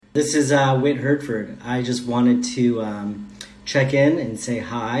This is Whit Hertford. I just wanted to check in and say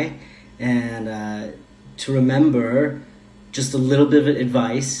hi and to remember just a little bit of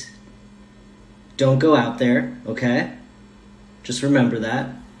advice. Don't go out there, okay? Just remember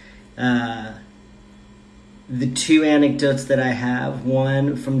that. The two anecdotes that I have,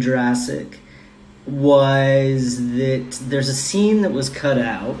 one from Jurassic, was that there's a scene that was cut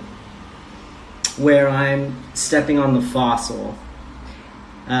out where I'm stepping on the fossil.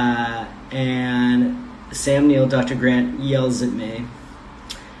 And Sam Neill, Dr. Grant, yells at me.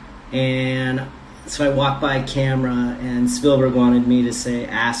 And so I walk by camera, and Spielberg wanted me to say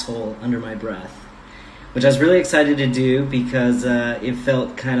asshole under my breath, which I was really excited to do because it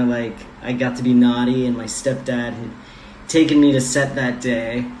felt kind of like I got to be naughty, and my stepdad had taken me to set that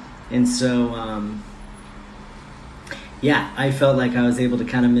day. And so, I felt like I was able to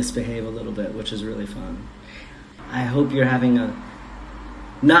kind of misbehave a little bit, which is really fun. I hope you're having a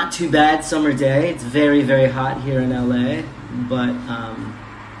not too bad summer day. It's very, very hot here in LA. But,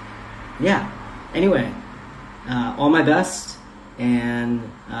 Anyway, all my best, and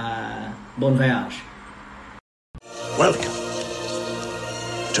bon voyage. Welcome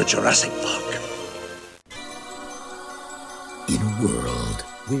to Jurassic Park. In a world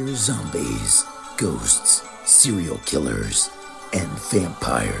where zombies, ghosts, serial killers, and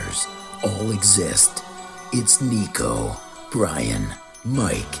vampires all exist, it's Nico, Brian,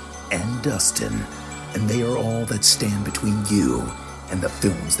 Mike, and Dustin, and they are all that stand between you and the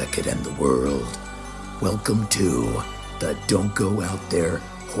films that could end the world. Welcome to the Don't Go Out There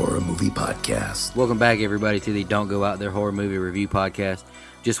Horror Movie Podcast. Welcome back, everybody, to the Don't Go Out There Horror Movie Review Podcast.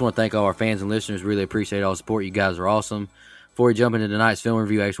 Just want to thank all our fans and listeners. Really appreciate all the support. You guys are awesome. Before we jump into tonight's film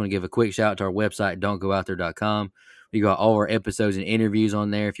review, I just want to give a quick shout out to our website, don'tgoouthere.com. We got all our episodes and interviews on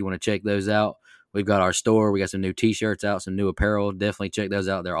there if you want to check those out. We've got our store. We got some new t-shirts out, some new apparel. Definitely check those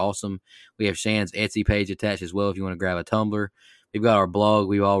out. They're awesome. We have Shan's Etsy page attached as well if you want to grab a tumbler. We've got our blog.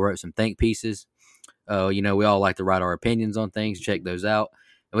 We all wrote some think pieces. We all like to write our opinions on things. Check those out.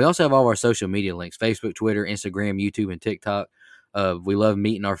 And we also have all of our social media links, Facebook, Twitter, Instagram, YouTube, and TikTok. We love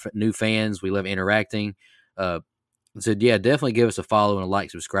meeting our new fans. We love interacting. Definitely give us a follow and a like,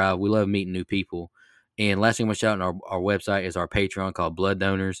 subscribe. We love meeting new people. And last thing I'm going to shout out on our website is our Patreon called Blood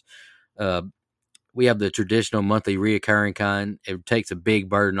Donors. We have the traditional monthly reoccurring kind. It takes a big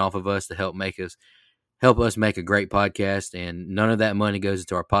burden off of us to help us make a great podcast, and none of that money goes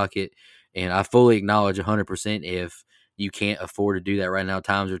into our pocket. And I fully acknowledge 100% if you can't afford to do that right now.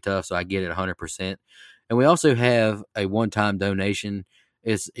 Times are tough, so I get it 100%. And we also have a one-time donation.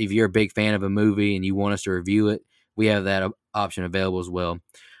 If you're a big fan of a movie and you want us to review it, we have that option available as well.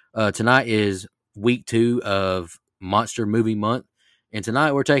 Tonight is week 2 of Monster Movie Month, and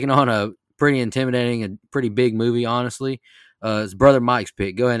tonight we're taking on a pretty intimidating and pretty big movie, honestly. It's Brother Mike's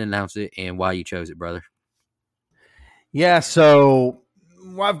pick. Go ahead and announce it and why you chose it, brother. Yeah, so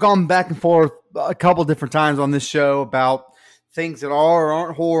I've gone back and forth a couple different times on this show about things that are or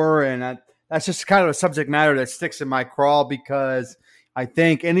aren't horror, and that's just kind of a subject matter that sticks in my craw because I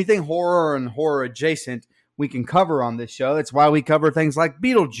think anything horror and horror adjacent we can cover on this show. That's why we cover things like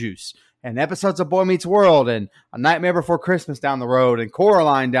Beetlejuice and episodes of Boy Meets World and A Nightmare Before Christmas down the road and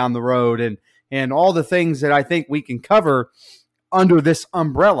Coraline down the road and all the things that I think we can cover under this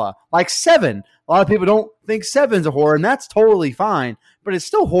umbrella. Like Seven. A lot of people don't think Seven's a horror, and that's totally fine, but it's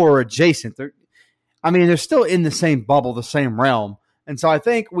still horror adjacent. They're still in the same bubble, the same realm. And so I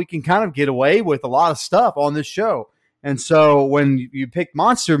think we can kind of get away with a lot of stuff on this show. And so when you pick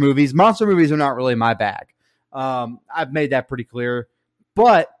monster movies are not really my bag. I've made that pretty clear.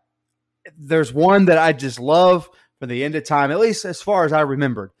 But there's one that I just love for the end of time, at least as far as I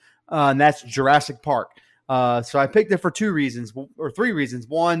remembered, and that's Jurassic Park. So I picked it for 2 reasons, or 3 reasons.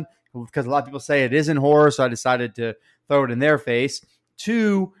 One, because a lot of people say it isn't horror, so I decided to throw it in their face.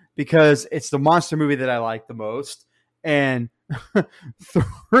 2, because it's the monster movie that I like the most. And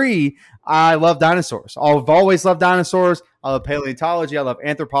 3, I love dinosaurs. I've always loved dinosaurs. I love paleontology. I love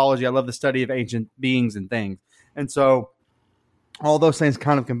anthropology. I love the study of ancient beings and things. And so all those things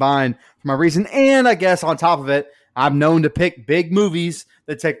kind of combine for my reason. And I guess on top of it, I'm known to pick big movies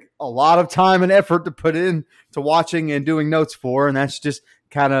that take a lot of time and effort to put in to watching and doing notes for. And that's just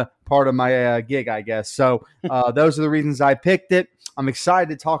kind of part of my gig, I guess. So those are the reasons I picked it. I'm excited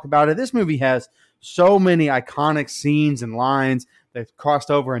to talk about it. This movie has so many iconic scenes and lines that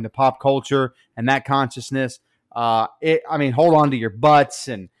crossed over into pop culture and that consciousness. Hold on to your butts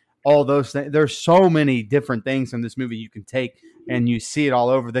and all those things. There's so many different things in this movie you can take, and you see it all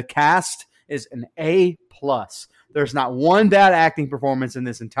over. The cast is an A+. There's not one bad acting performance in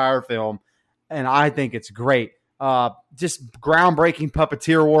this entire film, and I think it's great. Just groundbreaking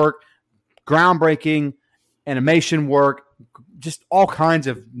puppeteer work, groundbreaking animation work, just all kinds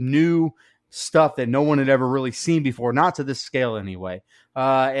of new stuff that no one had ever really seen before, not to this scale anyway.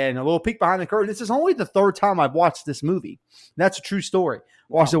 And a little peek behind the curtain. This is only the third time I've watched this movie. That's a true story.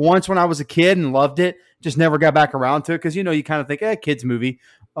 Watched it once when I was a kid and loved it. Just never got back around to it because, you kind of think, kids movie.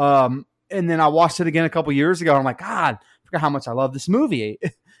 And then I watched it again a couple years ago. And I'm like, God, I forgot how much I love this movie.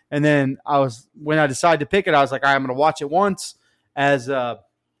 And then when I decided to pick it, I was like, all right, I'm going to watch it once as a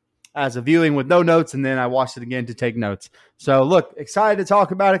viewing with no notes, and then I watched it again to take notes. So, look, excited to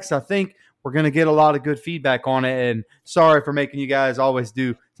talk about it because I think we're going to get a lot of good feedback on it. And sorry for making you guys always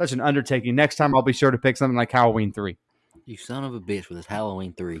do such an undertaking. Next time, I'll be sure to pick something like Halloween 3. You son of a bitch with this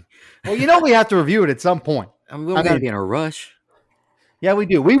Halloween 3. Well, we have to review it at some point. We don't got to be in a rush. Yeah, we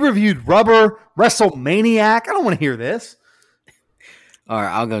do. We reviewed Rubber, WrestleManiac. I don't want to hear this. All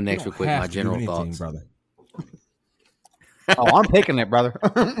right, I'll go next real quick. My general thoughts. Brother. I'm picking it, brother.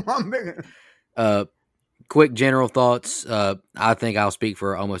 I'm picking it. Quick general thoughts. I think I'll speak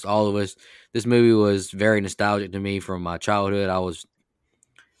for almost all of us. This movie was very nostalgic to me from my childhood. I was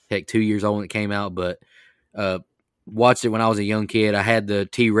 2 years old when it came out, but watched it when I was a young kid. I had the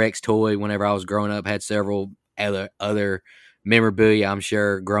T-Rex toy whenever I was growing up. Had several other memorabilia, I'm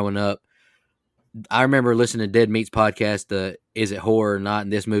sure, growing up. I remember listening to Dead Meat's podcast, Is It Horror or Not?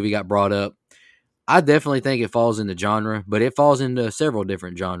 And this movie got brought up. I definitely think it falls in the genre, but it falls into several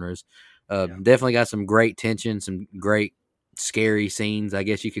different genres. Definitely got some great tension, some great scary scenes, I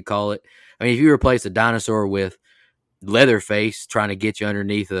guess you could call it. I mean, if you replace a dinosaur with Leatherface trying to get you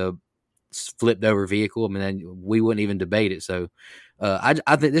underneath a flipped over vehicle, I mean, then we wouldn't even debate it. So I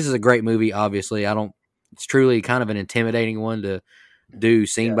think this is a great movie. Obviously, it's truly kind of an intimidating one to do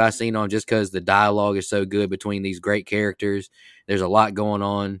scene by scene on, just because the dialogue is so good between these great characters. There's a lot going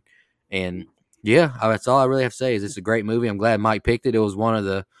on, and that's all I really have to say is it's a great movie. I'm glad Mike picked it. It was one of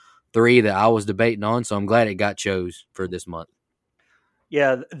the 3 that I was debating on, so I'm glad it got chose for this month.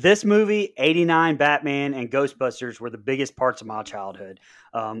 Yeah, this movie, 89, Batman, and Ghostbusters were the biggest parts of my childhood.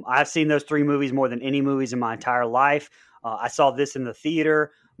 I've seen those 3 movies more than any movies in my entire life. I saw this in the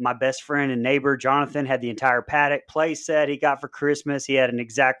theater. My best friend and neighbor, Jonathan, had the entire paddock play set he got for Christmas. He had an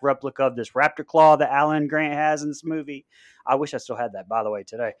exact replica of this raptor claw that Alan Grant has in this movie. I wish I still had that, by the way,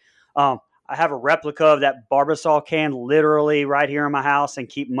 today. I have a replica of that Barbasol can literally right here in my house and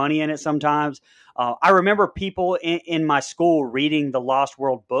keep money in it sometimes. I remember people in my school reading the Lost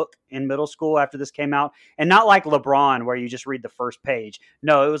World book in middle school after this came out, and not like LeBron where you just read the first page.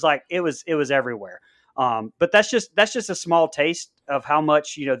 No, it was like it was everywhere. But that's just a small taste of how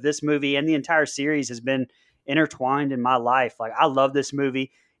much, this movie and the entire series has been intertwined in my life. Like, I love this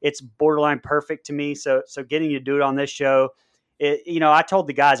movie. It's borderline perfect to me. So getting to do it on this show, I told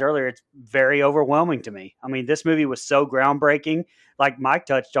the guys earlier, it's very overwhelming to me. I mean, this movie was so groundbreaking. Like Mike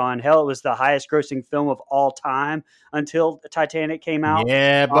touched on, hell, it was the highest grossing film of all time until Titanic came out.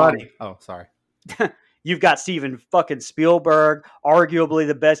 Yeah, buddy. Sorry. You've got Steven fucking Spielberg, arguably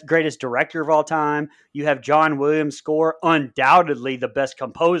the greatest director of all time. You have John Williams' score, undoubtedly the best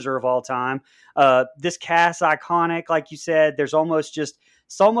composer of all time. This cast iconic, like you said. There's almost just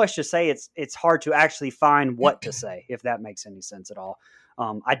so much to say. It's hard to actually find what to say, if that makes any sense at all.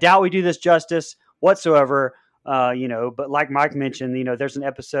 I doubt we do this justice whatsoever. But like Mike mentioned, there's an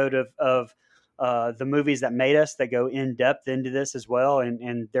episode of the movies that made us that go in depth into this as well.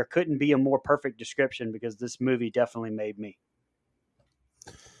 And there couldn't be a more perfect description because this movie definitely made me.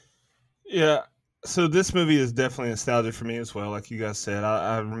 Yeah. So this movie is definitely nostalgic for me as well. Like you guys said,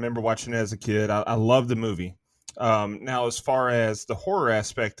 I remember watching it as a kid. I love the movie. Now, as far as the horror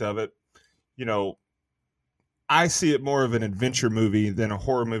aspect of it, I see it more of an adventure movie than a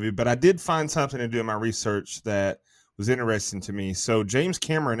horror movie, but I did find something to do in my research that was interesting to me. So James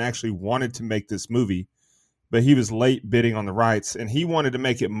Cameron actually wanted to make this movie, but he was late bidding on the rights, and he wanted to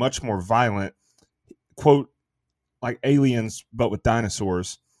make it much more violent, quote, like Aliens, but with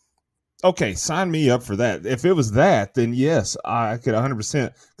dinosaurs. Okay, sign me up for that. If it was that, then yes, I could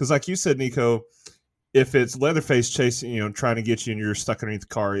 100%. Because like you said, Nico, if it's Leatherface chasing, trying to get you and you're stuck underneath the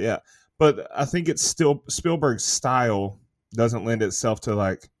car, yeah. But I think it's still Spielberg's style doesn't lend itself to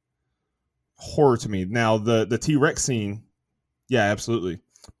like horror to me. Now the T-Rex scene, yeah, absolutely.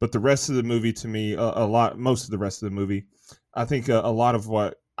 But the rest of the movie, to me, most of the rest of the movie, I think a lot of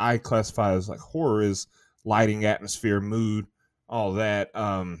what I classify as like horror is lighting, atmosphere, mood, all that.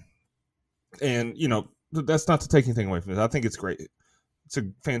 And that's not to take anything away from this. I think it's great. It's a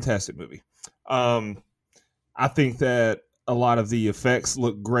fantastic movie. I think that a lot of the effects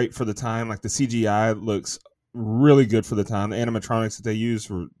look great for the time. Like the CGI looks really good for the time. The animatronics that they use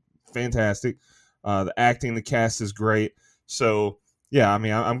were fantastic. The acting, the cast is great. So yeah, I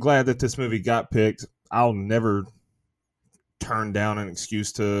mean, I'm glad that this movie got picked. I'll never turn down an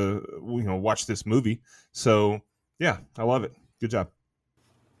excuse to watch this movie. So yeah, I love it. Good job.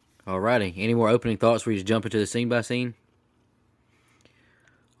 Alrighty. Any more opening thoughts before you just jump into the scene by scene?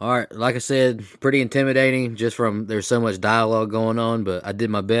 All right. Like I said, pretty intimidating just from there's so much dialogue going on, but I did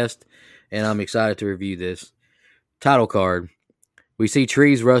my best, and I'm excited to review this. Title card. We see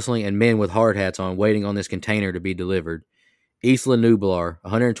trees rustling and men with hard hats on waiting on this container to be delivered. Isla Nublar,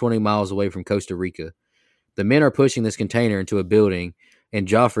 120 miles away from Costa Rica. The men are pushing this container into a building, and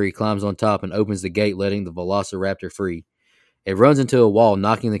Joffrey climbs on top and opens the gate, letting the Velociraptor free. It runs into a wall,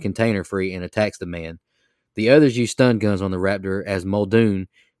 knocking the container free, and attacks the man. The others use stun guns on the raptor as Muldoon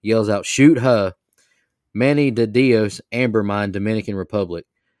yells out, "Shoot her!" Manny de Dios, Amber Mine, Dominican Republic.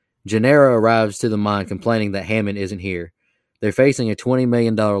 Gennaro arrives to the mine complaining that Hammond isn't here. They're facing a $20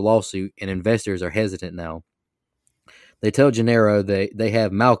 million lawsuit, and investors are hesitant now. They tell Gennaro they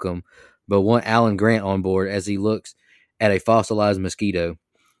have Malcolm, but want Alan Grant on board as he looks at a fossilized mosquito.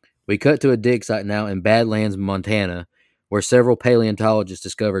 We cut to a dig site now in Badlands, Montana, where several paleontologists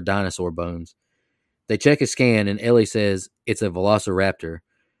discover dinosaur bones. They check a scan, and Ellie says it's a velociraptor.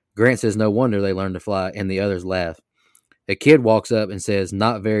 Grant says no wonder they learned to fly, and the others laugh. A kid walks up and says,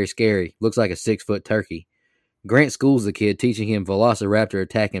 "Not very scary. Looks like a 6-foot turkey." Grant schools the kid, teaching him velociraptor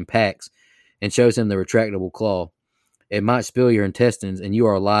attack in packs, and shows him the retractable claw. It might spill your intestines, and you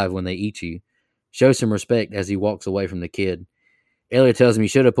are alive when they eat you. Shows some respect as he walks away from the kid. Ellie tells him he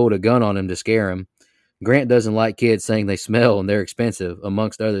should have pulled a gun on him to scare him. Grant doesn't like kids saying they smell and they're expensive,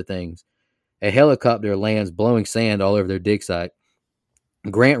 amongst other things. A helicopter lands, blowing sand all over their dig site.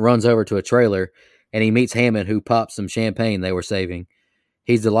 Grant runs over to a trailer, and he meets Hammond, who pops some champagne they were saving.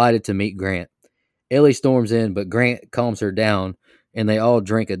 He's delighted to meet Grant. Ellie storms in, but Grant calms her down, and they all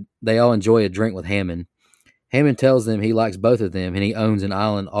enjoy a drink with Hammond. Hammond tells them he likes both of them, and he owns an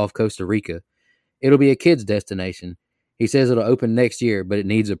island off Costa Rica. It'll be a kid's destination. He says it'll open next year, but it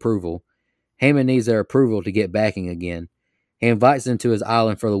needs approval. Hammond needs their approval to get backing again. He invites them to his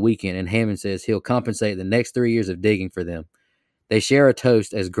island for the weekend, and Hammond says he'll compensate the next 3 years of digging for them. They share a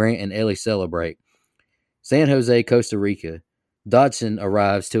toast as Grant and Ellie celebrate. San Jose, Costa Rica. Dodson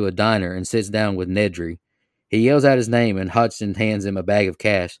arrives to a diner and sits down with Nedry. He yells out his name, and Hodgson hands him a bag of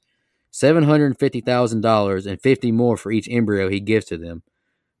cash. $750,000 and $50 more for each embryo he gives to them.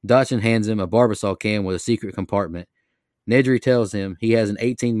 Dodson hands him a Barbasol can with a secret compartment. Nedry tells him he has an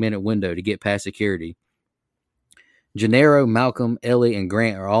 18-minute window to get past security. Gennaro, Malcolm, Ellie, and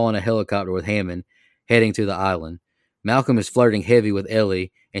Grant are all on a helicopter with Hammond, heading to the island. Malcolm is flirting heavy with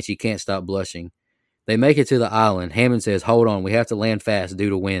Ellie, and she can't stop blushing. They make it to the island. Hammond says, "Hold on, we have to land fast due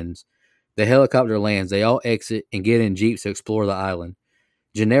to winds." The helicopter lands. They all exit and get in jeeps to explore the island.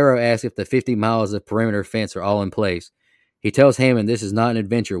 Gennaro asks if the 50 miles of perimeter fence are all in place. He tells Hammond this is not an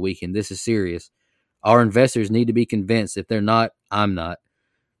adventure weekend. This is serious. Our investors need to be convinced. If they're not, I'm not.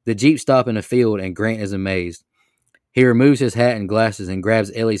 The jeep stop in a field, and Grant is amazed. He removes his hat and glasses and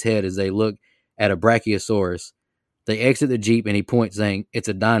grabs Ellie's head as they look at a Brachiosaurus. They exit the jeep, and he points, saying, "It's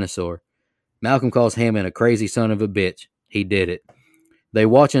a dinosaur." Malcolm calls Hammond a crazy son of a bitch. He did it. They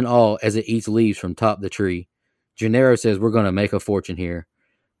watch in awe as it eats leaves from top the tree. Gennaro says, "We're going to make a fortune here."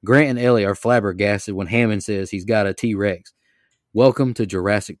 Grant and Ellie are flabbergasted when Hammond says he's got a T-Rex. Welcome to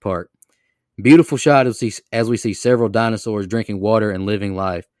Jurassic Park. Beautiful shot as we see several dinosaurs drinking water and living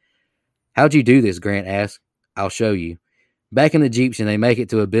life. "How'd you do this?" Grant asks. "I'll show you." Back in the jeeps, and they make it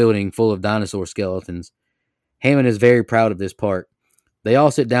to a building full of dinosaur skeletons. Hammond is very proud of this park. They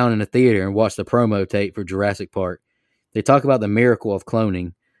all sit down in a theater and watch the promo tape for Jurassic Park. They talk about the miracle of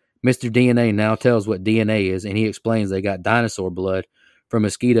cloning. Mr. DNA now tells what DNA is, and he explains they got dinosaur blood from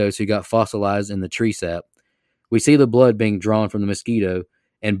mosquitoes who got fossilized in the tree sap. We see the blood being drawn from the mosquito,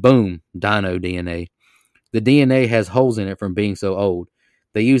 and boom, dino DNA. The DNA has holes in it from being so old.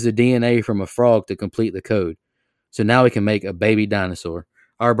 They use the DNA from a frog to complete the code. So now we can make a baby dinosaur.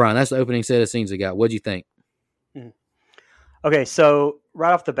 All right, Brian, that's the opening set of scenes we got. What'd you think? Okay, so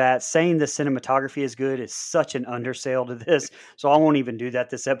right off the bat, saying the cinematography is good is such an undersell to this, so I won't even do that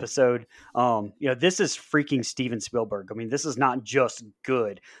this episode. This is freaking Steven Spielberg. I mean, this is not just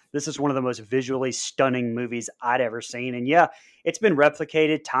good. This is one of the most visually stunning movies I'd ever seen. And yeah, it's been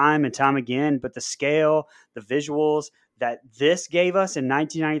replicated time and time again, but the scale, the visuals that this gave us in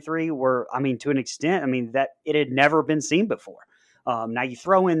 1993 were, I mean, to an extent, I mean, that it had never been seen before. Now you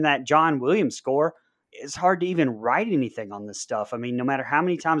throw in that John Williams score, it's hard to even write anything on this stuff. I mean, no matter how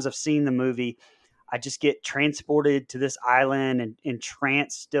many times I've seen the movie, I just get transported to this island and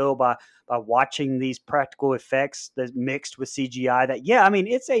entranced still by watching these practical effects that mixed with CGI. That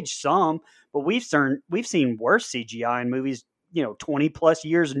it's aged some, but we've seen worse CGI in movies 20 plus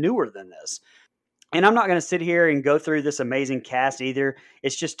years newer than this. And I'm not going to sit here and go through this amazing cast either.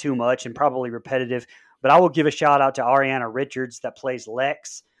 It's just too much and probably repetitive. But I will give a shout out to Ariana Richards that plays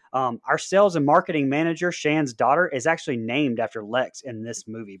Lex. Our sales and marketing manager, Shan's daughter, is actually named after Lex in this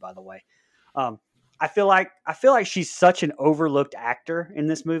movie, by the way. I feel like she's such an overlooked actor in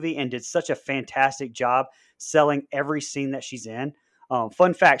this movie and did such a fantastic job selling every scene that she's in.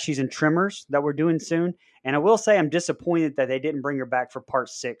 Fun fact, she's in Tremors that we're doing soon. And I will say I'm disappointed that they didn't bring her back for part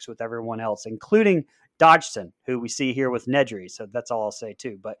 6 with everyone else, including Dodgson, who we see here with Nedry. So that's all I'll say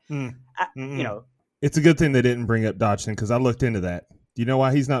too. But, it's a good thing they didn't bring up Dodgson because I looked into that. Do you know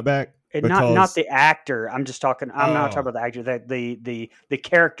why he's not back? Not the actor. I'm just talking. I'm not talking about the actor. The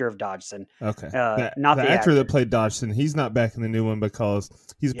character of Dodgson. Okay. Not the actor that played Dodgson. He's not back in the new one because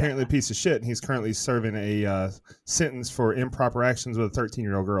he's apparently a piece of shit, and he's currently serving a sentence for improper actions with a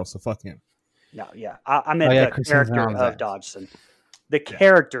 13-year-old girl. So fuck him. No, yeah, I meant the character of Dodgson. The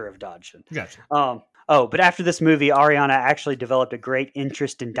character of Dodgson. Gotcha. But after this movie, Ariana actually developed a great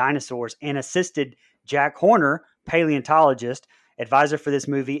interest in dinosaurs and assisted Jack Horner, paleontologist, advisor for this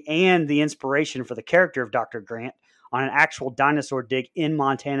movie, and the inspiration for the character of Dr. Grant on an actual dinosaur dig in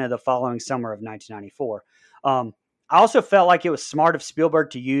Montana the following summer of 1994. I also felt like it was smart of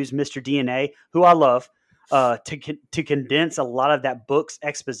Spielberg to use Mr. DNA, who I love, to condense a lot of that book's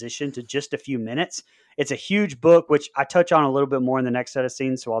exposition to just a few minutes. It's a huge book, which I touch on a little bit more in the next set of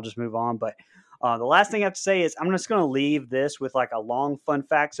scenes, so I'll just move on. But the last thing I have to say is I'm just going to leave this with like a long fun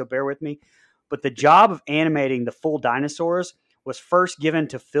fact, so bear with me. But the job of animating the full dinosaurs was first given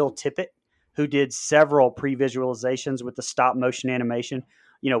to Phil Tippett, who did several pre-visualizations with the stop motion animation,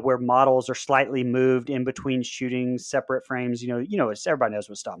 where models are slightly moved in between shooting separate frames. Everybody knows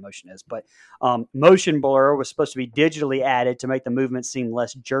what stop motion is, but motion blur was supposed to be digitally added to make the movement seem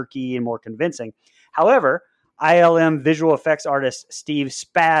less jerky and more convincing. However, ILM visual effects artist Steve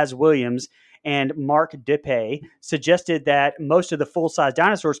Spaz Williams and Mark Dippe suggested that most of the full-size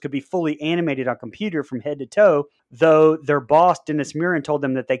dinosaurs could be fully animated on computer from head to toe, though their boss, Dennis Murin, told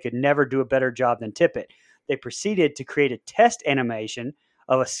them that they could never do a better job than Tippett. They proceeded to create a test animation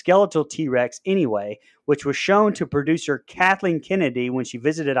of a skeletal T-Rex anyway, which was shown to producer Kathleen Kennedy when she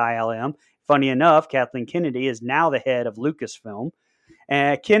visited ILM. Funny enough, Kathleen Kennedy is now the head of Lucasfilm.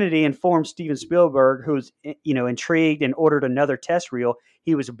 Kennedy informed Steven Spielberg, who was intrigued and ordered another test reel.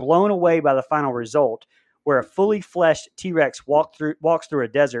 He was blown away by the final result, where a fully fleshed T-Rex walks through a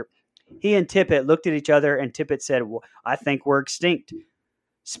desert. He and Tippett looked at each other, and Tippett said, "Well, I think we're extinct."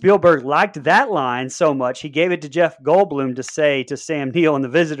 Spielberg liked that line so much, he gave it to Jeff Goldblum to say to Sam Neill in the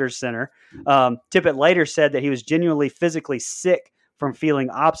Visitor's Center. Tippett later said that he was genuinely physically sick from feeling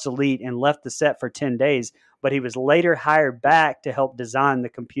obsolete and left the set for 10 days, but he was later hired back to help design the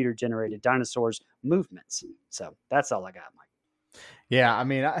computer-generated dinosaurs' movements. So that's all I got, Mike. Yeah, I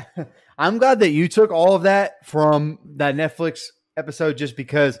mean, I'm glad that you took all of that from that Netflix episode just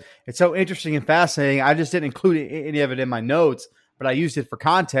because it's so interesting and fascinating. I just didn't include any of it in my notes, but I used it for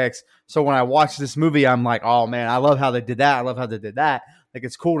context. So when I watched this movie, I'm like, oh, man, I love how they did that. I love how they did that. Like,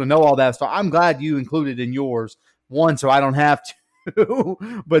 it's cool to know all that stuff. I'm glad you included in yours. One, so I don't have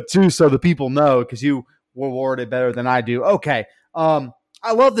to, but two, so the people know because you will word it better than I do. Okay.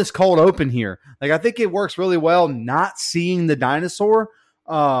 I love this cold open here. Like, I think it works really well not seeing the dinosaur.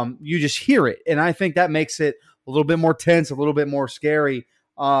 You just hear it. And I think that makes it a little bit more tense, a little bit more scary.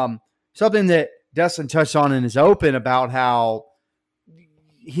 Something that Dustin touched on in his open about how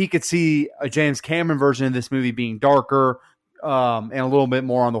he could see a James Cameron version of this movie being darker and a little bit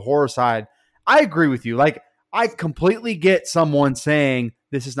more on the horror side. I agree with you. Like, I completely get someone saying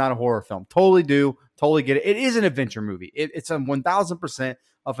this is not a horror film. Totally do. Totally get it. It is an adventure movie. It's a 1,000%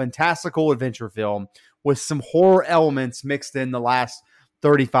 a fantastical adventure film with some horror elements mixed in the last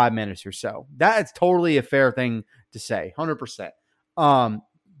 35 minutes or so. That's totally a fair thing to say. 100%.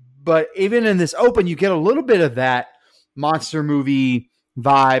 But even in this open, you get a little bit of that monster movie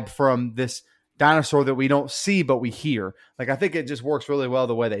vibe from this dinosaur that we don't see, but we hear. Like, I think it just works really well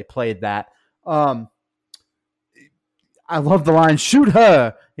the way they played that. I love the line, "Shoot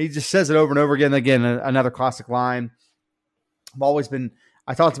her." He just says it over and over again. Again, another classic line.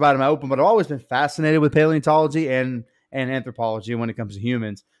 I talked about it in my open, but I've always been fascinated with paleontology and anthropology when it comes to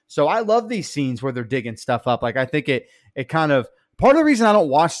humans. So I love these scenes where they're digging stuff up. Like, I think it kind of, part of the reason I don't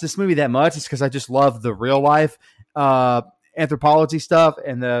watch this movie that much is because I just love the real life anthropology stuff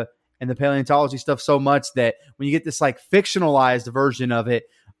and the paleontology stuff so much that when you get this like fictionalized version of it,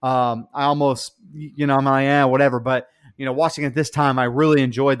 I almost, I'm like, yeah, whatever. But, watching it this time, I really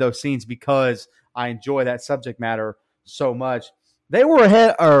enjoyed those scenes because I enjoy that subject matter so much. They were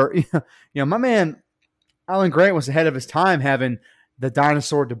ahead, or, my man Alan Grant was ahead of his time having the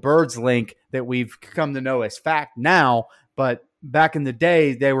dinosaur to birds link that we've come to know as fact now. But back in the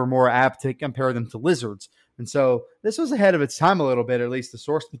day, they were more apt to compare them to lizards. And so this was ahead of its time a little bit, or at least the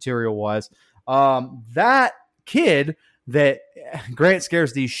source material was. That kid that Grant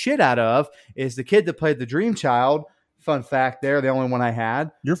scares the shit out of is the kid that played the Dream Child. Fun fact there, the only one I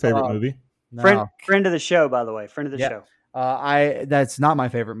had. Your favorite movie? No. Friend of the show, by the way. Friend of the show. That's not my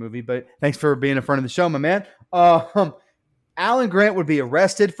favorite movie, but thanks for being a friend of the show, my man. Alan Grant would be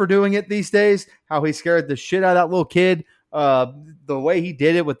arrested for doing it these days. How he scared the shit out of that little kid. The way he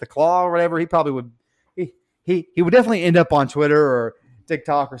did it with the claw or whatever, he probably would. He would definitely end up on Twitter or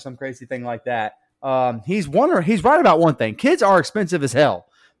TikTok or some crazy thing like that. He's right about one thing. Kids are expensive as hell.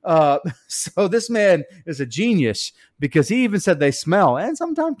 So this man is a genius because he even said they smell, and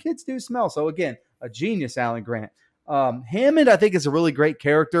sometimes kids do smell. So again, a genius, Alan Grant. Hammond, I think, is a really great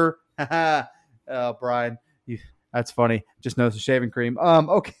character. Brian, that's funny. Just noticed the shaving cream.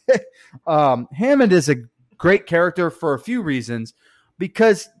 Okay. Hammond is a great character for a few reasons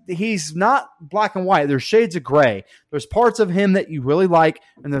because he's not black and white. There's shades of gray. There's parts of him that you really like,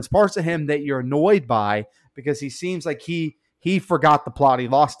 and there's parts of him that you're annoyed by because he seems like he forgot the plot. He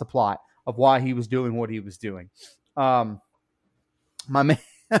lost the plot of why he was doing what he was doing. My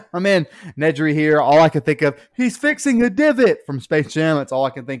man Nedry here, all I can think of, he's fixing a divot from Space Jam. That's all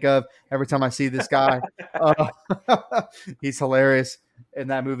I can think of every time I see this guy. He's hilarious in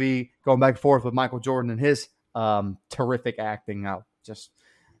that movie, going back and forth with Michael Jordan and his terrific acting.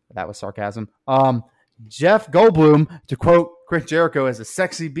 That was sarcasm. Jeff Goldblum, to quote Chris Jericho, as a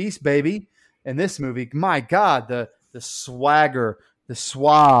sexy beast baby in this movie. My God, the swagger, the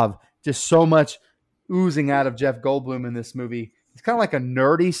suave, just so much oozing out of Jeff Goldblum in this movie. He's kind of like a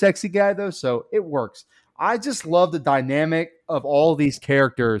nerdy, sexy guy, though, so it works. I just love the dynamic of all these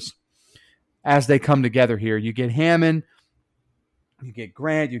characters as they come together here. You get Hammond, you get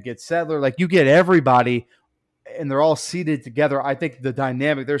Grant, you get Settler, like you get everybody, and they're all seated together. I think the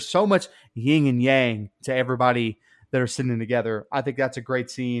dynamic, there's so much yin and yang to everybody that are sitting together. I think that's a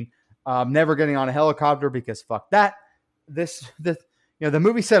great scene. Never getting on a helicopter because fuck that. The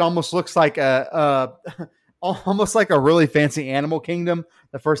movie set almost looks like almost like a really fancy Animal Kingdom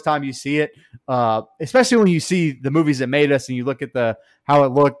the first time you see it, especially when you see the movies that made us and you look at how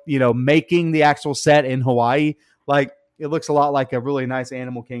it looked, making the actual set in Hawaii. Like it looks a lot like a really nice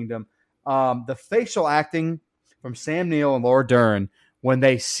Animal Kingdom. The facial acting from Sam Neill and Laura Dern when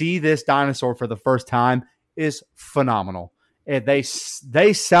they see this dinosaur for the first time is phenomenal. And they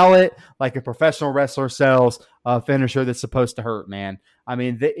sell it like a professional wrestler sells a finisher that's supposed to hurt, man. I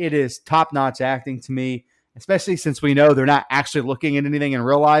mean, it is top-notch acting to me, especially since we know they're not actually looking at anything in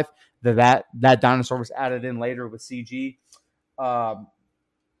real life. That dinosaur was added in later with CG.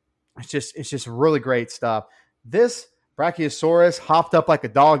 It's just really great stuff. This Brachiosaurus hopped up like a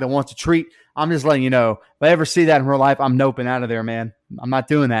dog that wants a treat. I'm just letting you know. If I ever see that in real life, I'm noping out of there, man. I'm not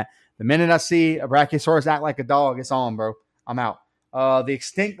doing that. The minute I see a Brachiosaurus act like a dog, it's on, bro. I'm out. The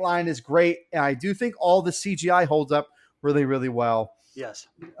extinct line is great, and I do think all the CGI holds up really, really well. Yes.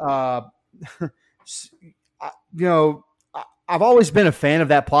 I've always been a fan of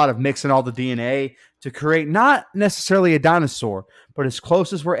that plot of mixing all the DNA to create not necessarily a dinosaur, but as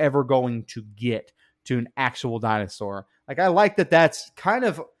close as we're ever going to get to an actual dinosaur. Like, I like that that's kind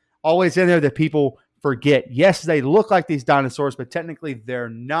of always in there that people forget. Yes, they look like these dinosaurs, but technically they're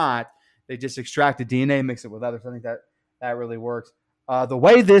not. They just extracted DNA, mix it with others. I think that really works. The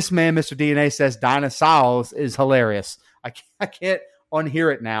way this man, Mr. DNA, says dinosaurs is hilarious. I can't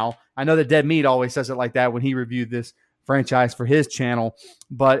unhear it now. I know that Dead Meat always says it like that when he reviewed this franchise for his channel,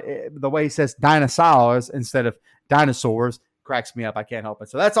 but the way he says dinosaurs instead of dinosaurs cracks me up. I can't help it.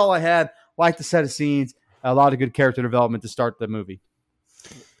 So that's all I had. Like the set of scenes, a lot of good character development to start the movie.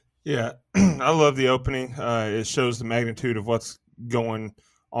 Yeah, I love the opening. It shows the magnitude of what's going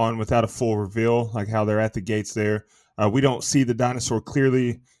on without a full reveal, like how they're at the gates there. We don't see the dinosaur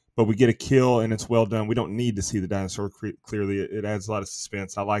clearly, but we get a kill, and it's well done. We don't need to see the dinosaur clearly. It adds a lot of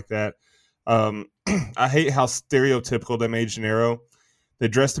suspense. I like that. I hate how stereotypical they made Gennaro. They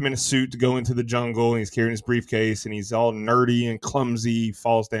dressed him in a suit to go into the jungle, and he's carrying his briefcase, and he's all nerdy and clumsy,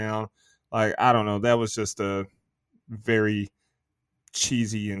 falls down. Like, I don't know. That was just a very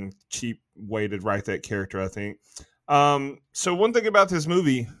cheesy and cheap way to write that character, I think. So one thing about this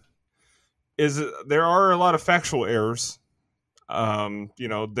movie is there are a lot of factual errors.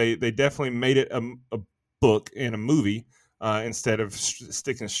 They definitely made it a book and a movie. instead of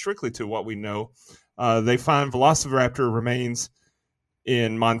sticking strictly to what we know. They find Velociraptor remains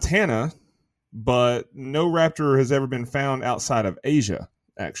in Montana, but no raptor has ever been found outside of Asia,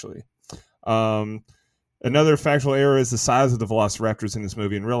 actually. Another factual error is the size of the velociraptors in this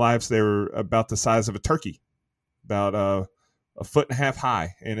movie. In real life, they were about the size of a turkey, about a foot and a half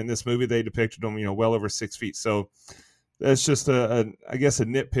high. And in this movie, they depicted them, well over 6 feet. So that's just I guess a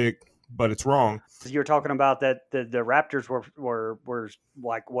nitpick, but it's wrong. You're talking about that the raptors were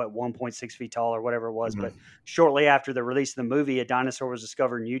like what 1.6 feet tall or whatever it was. Mm-hmm. But shortly after the release of the movie, a dinosaur was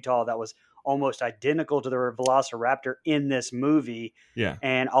discovered in Utah that was almost identical to the velociraptor in this movie. Yeah.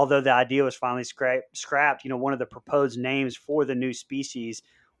 And although the idea was finally scrapped, one of the proposed names for the new species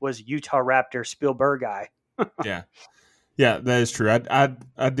was Utah Raptor Spielbergi. Yeah. Yeah, that is true.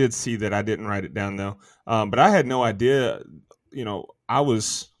 I did see that. I didn't write it down though. But I had no idea, I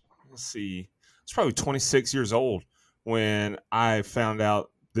was, I was probably 26 years old when I found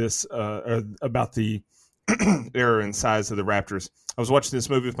out this, about the error in size of the raptors. I was watching this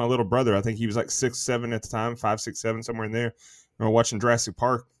movie with my little brother. I think he was like 6, 7 at the time, 5, 6, 7, somewhere in there. And we were watching Jurassic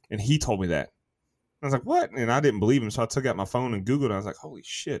Park, and he told me that. I was like, what? And I didn't believe him, so I took out my phone and Googled it. I was like, holy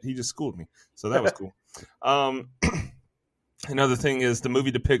shit, he just schooled me. So that was cool. Another thing is the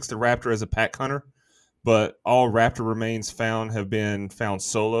movie depicts the raptor as a pack hunter, but all raptor remains found have been found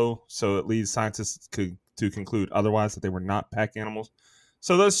solo, so it leads scientists to conclude otherwise, that they were not pack animals.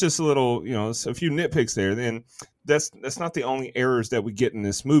 So that's just a little, a few nitpicks there. Then that's not the only errors that we get in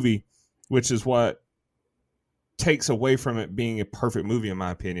this movie, which is what takes away from it being a perfect movie, in my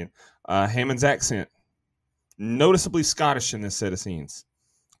opinion. Hammond's accent, noticeably Scottish in this set of scenes.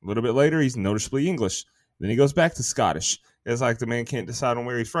 A little bit later, he's noticeably English. Then he goes back to Scottish. It's like the man can't decide on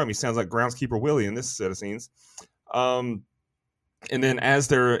where he's from. He sounds like Groundskeeper Willie in this set of scenes. And then as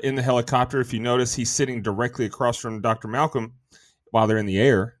they're in the helicopter, if you notice, he's sitting directly across from Dr. Malcolm while they're in the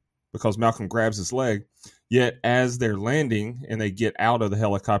air, because Malcolm grabs his leg. Yet as they're landing and they get out of the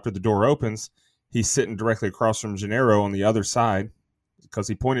helicopter, the door opens. He's sitting directly across from Gennaro on the other side, because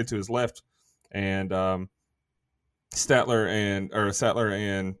he pointed to his left, and Sattler and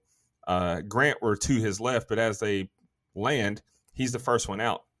Grant were to his left. But as they land, he's the first one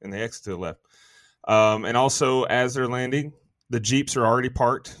out, and they exit to the left. And also, as they're landing, the Jeeps are already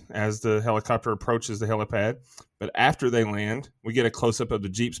parked as the helicopter approaches the helipad. But after they land, we get a close-up of the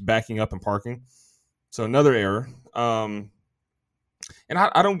Jeeps backing up and parking. So another error. And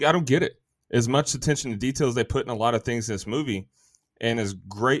I don't get it. As much attention to details they put in a lot of things in this movie, and as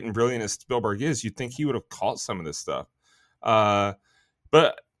great and brilliant as Spielberg is, you'd think he would have caught some of this stuff.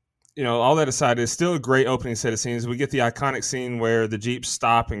 But all that aside, it's still a great opening set of scenes. We get the iconic scene where the Jeeps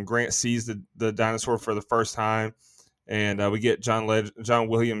stop and Grant sees the dinosaur for the first time. And we get John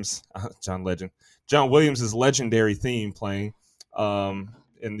Williams' legendary theme playing, and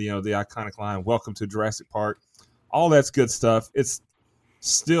the iconic line, "Welcome to Jurassic Park." All that's good stuff. It's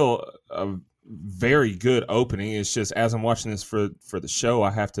still a very good opening. It's just, as I'm watching this for the show,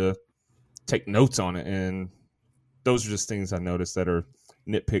 I have to take notes on it, and those are just things I noticed that are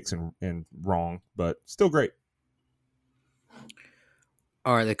nitpicks and wrong, but still great.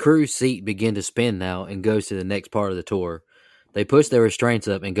 All right, the crew's seat begin to spin now and goes to the next part of the tour. They push their restraints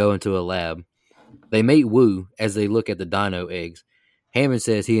up and go into a lab. They meet Wu as they look at the dino eggs. Hammond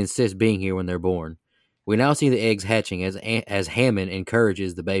says he insists being here when they're born. We now see the eggs hatching as Hammond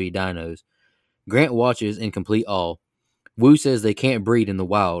encourages the baby dinos. Grant watches in complete awe. Wu says they can't breed in the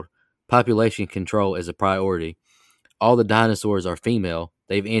wild. Population control is a priority. All the dinosaurs are female.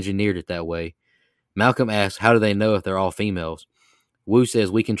 They've engineered it that way. Malcolm asks, how do they know if they're all females? Wu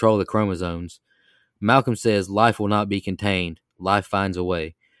says we control the chromosomes. Malcolm says life will not be contained. Life finds a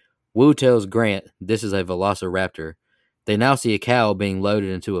way. Wu tells Grant this is a velociraptor. They now see a cow being loaded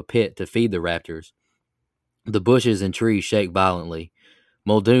into a pit to feed the raptors. The bushes and trees shake violently.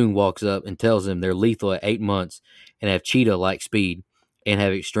 Muldoon walks up and tells them they're lethal at 8 months and have cheetah-like speed and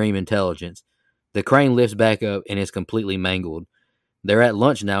have extreme intelligence. The crane lifts back up and is completely mangled. They're at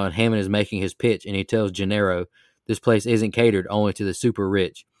lunch now, and Hammond is making his pitch, and he tells Gennaro this place isn't catered only to the super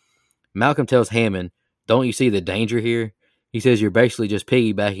rich. Malcolm tells Hammond, don't you see the danger here? He says you're basically just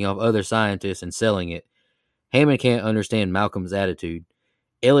piggybacking off other scientists and selling it. Hammond can't understand Malcolm's attitude.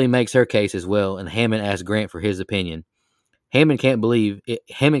 Ellie makes her case as well, and Hammond asks Grant for his opinion. Hammond can't believe it.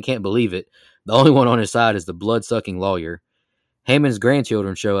 The only one on his side is the blood-sucking lawyer. Hammond's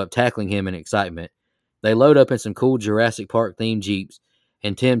grandchildren show up, tackling him in excitement. They load up in some cool Jurassic Park-themed Jeeps,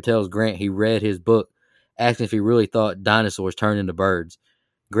 and Tim tells Grant he read his book, asking if he really thought dinosaurs turned into birds.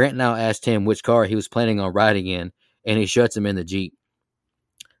 Grant now asks Tim which car he was planning on riding in, and he shuts him in the Jeep.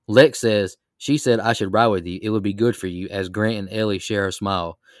 Lex says, She said I should ride with you. It would be good for you, as Grant and Ellie share a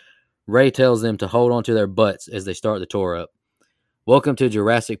smile. Ray tells them to hold on to their butts as they start the tour up. Welcome to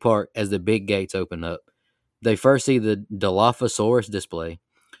Jurassic Park as the big gates open up. They first see the Dilophosaurus display.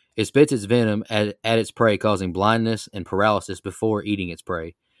 It spits its venom at its prey, causing blindness and paralysis before eating its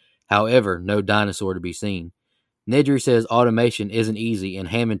prey. However, no dinosaur to be seen. Nedry says automation isn't easy, and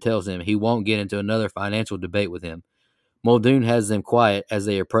Hammond tells him he won't get into another financial debate with him. Muldoon has them quiet as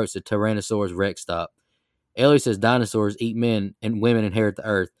they approach the Tyrannosaurus Rex stop. Ellie says dinosaurs eat men and women inherit the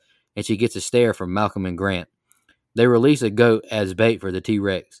earth, and she gets a stare from Malcolm and Grant. They release a goat as bait for the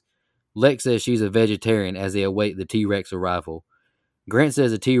T-Rex. Lex says she's a vegetarian as they await the T-Rex arrival. Grant says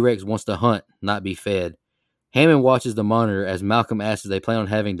the T-Rex wants to hunt, not be fed. Hammond watches the monitor as Malcolm asks if they plan on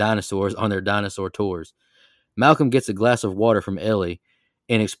having dinosaurs on their dinosaur tours. Malcolm gets a glass of water from Ellie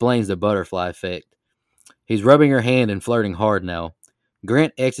and explains the butterfly effect. He's rubbing her hand and flirting hard now.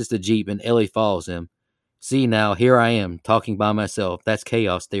 Grant exits the Jeep and Ellie follows him. See now, here I am, talking by myself. That's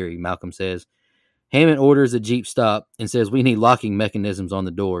chaos theory, Malcolm says. Hammond orders the Jeep stop and says we need locking mechanisms on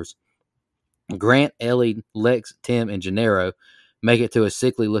the doors. Grant, Ellie, Lex, Tim, and Gennaro make it to a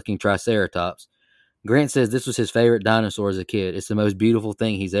sickly-looking Triceratops. Grant says this was his favorite dinosaur as a kid. It's the most beautiful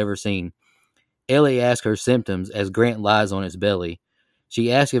thing he's ever seen. Ellie asks her symptoms as Grant lies on its belly.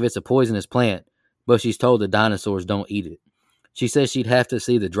 She asks if it's a poisonous plant, but she's told the dinosaurs don't eat it. She says she'd have to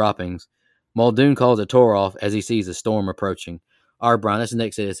see the droppings. Muldoon calls a tour off as he sees a storm approaching. All right, Brian, that's the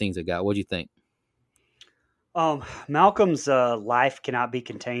next set of scenes I got. What do you think? Malcolm's life cannot be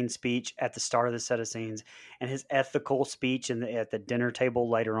contained speech at the start of the set of scenes and his ethical speech at the dinner table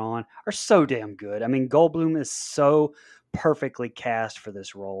later on are so damn good. I mean, Goldblum is so perfectly cast for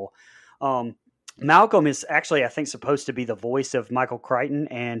this role. Malcolm is actually, I think, supposed to be the voice of Michael Crichton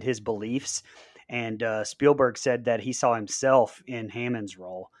and his beliefs. And Spielberg said that he saw himself in Hammond's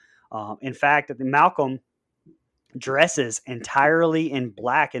role. In fact, Malcolm dresses entirely in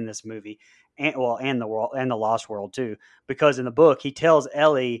black in this movie. And the Lost World too, because in the book he tells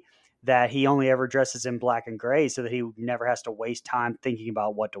Ellie that he only ever dresses in black and gray so that he never has to waste time thinking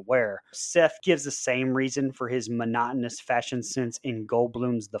about what to wear. Seth gives the same reason for his monotonous fashion sense in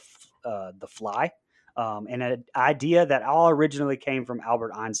Goldblum's The Fly, and an idea that all originally came from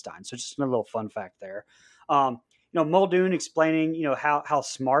Albert Einstein. So just a little fun fact there. Muldoon explaining how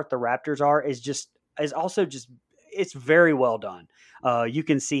smart the Raptors are is also it's very well done. You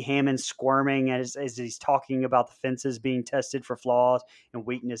can see Hammond squirming as he's talking about the fences being tested for flaws and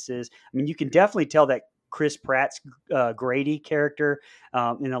weaknesses. I mean, you can definitely tell that Chris Pratt's Grady character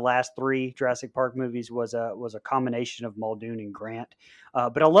in the last 3 Jurassic Park movies was a combination of Muldoon and Grant.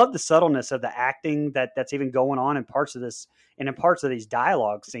 But I love the subtleness of the acting that's even going on in parts of this and in parts of these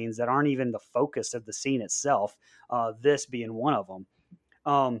dialogue scenes that aren't even the focus of the scene itself. This being one of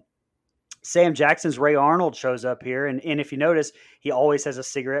them. Sam Jackson's Ray Arnold shows up here, and if you notice, he always has a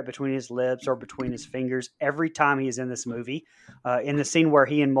cigarette between his lips or between his fingers every time he is in this movie. In the scene where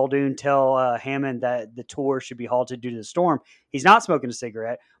he and Muldoon tell Hammond that the tour should be halted due to the storm, he's not smoking a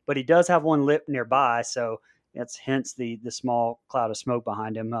cigarette, but he does have one lit nearby, so that's hence the small cloud of smoke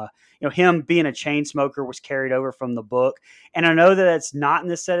behind him. Him being a chain smoker was carried over from the book, and I know that it's not in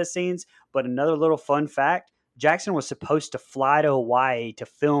this set of scenes, but another little fun fact, Jackson was supposed to fly to Hawaii to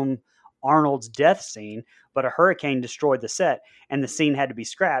film Arnold's death scene, but a hurricane destroyed the set and the scene had to be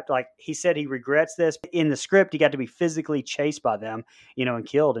scrapped. Like he said, he regrets this. In the script, he got to be physically chased by them, and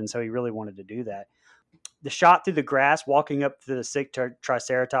killed. And so he really wanted to do that. The shot through the grass, walking up to the sick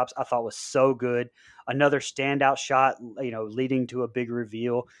Triceratops, I thought was so good. Another standout shot, leading to a big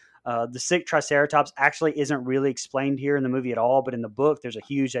reveal. The sick Triceratops actually isn't really explained here in the movie at all, but in the book, there's a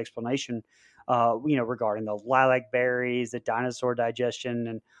huge explanation, regarding the lilac berries, the dinosaur digestion,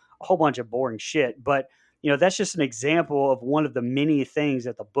 and a whole bunch of boring shit. But, that's just an example of one of the many things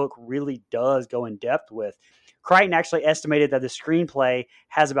that the book really does go in depth with. Crichton actually estimated that the screenplay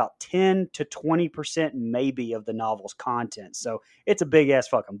has about 10 to 20% maybe of the novel's content. So it's a big ass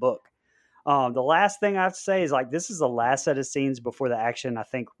fucking book. The last thing I have to say is this is the last set of scenes before the action, I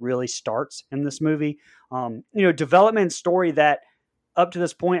think, really starts in this movie. Development and story that up to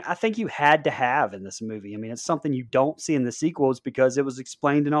this point, I think you had to have in this movie. I mean, it's something you don't see in the sequels because it was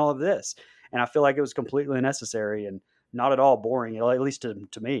explained in all of this. And I feel like it was completely unnecessary and not at all boring, at least to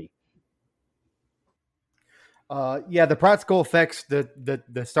me. The practical effects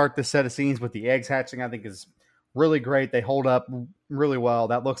that start this set of scenes with the eggs hatching, I think is really great. They hold up really well.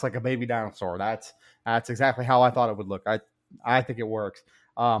 That looks like a baby dinosaur. That's exactly how I thought it would look. I think it works.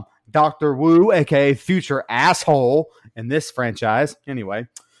 Dr. Wu, aka future asshole in this franchise. Anyway,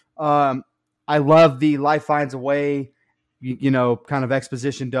 I love the life finds a way kind of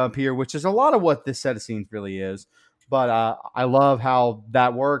exposition dump here, which is a lot of what this set of scenes really is. But I love how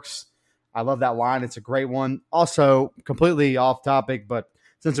that works. I love that line. It's a great one. Also, completely off topic, but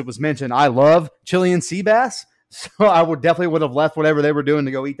since it was mentioned, I love Chilean sea bass. So I would have left whatever they were doing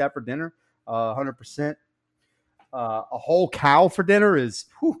to go eat that for dinner. 100%. A whole cow for dinner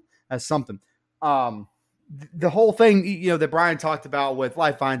that's something. The whole thing, that Brian talked about with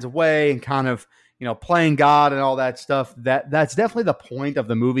Life Finds a Way and kind of, playing God and all that stuff, that's definitely the point of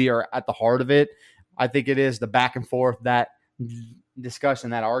the movie, or at the heart of it. I think it is the back and forth, that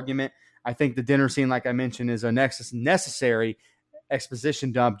discussion, that argument. I think the dinner scene, like I mentioned, is a necessary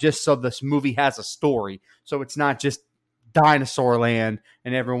exposition dump just so this movie has a story. So it's not just dinosaur land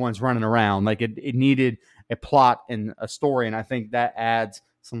and everyone's running around. Like it needed a plot and a story, and I think that adds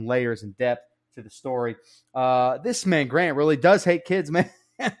some layers and depth to the story. This man, Grant, really does hate kids, man.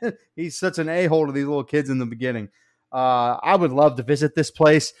 He's such an a-hole to these little kids in the beginning. I would love to visit this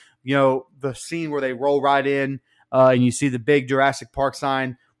place. The scene where they roll right in and you see the big Jurassic Park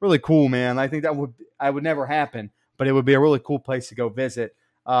sign, really cool, man. I think that would never happen, but it would be a really cool place to go visit.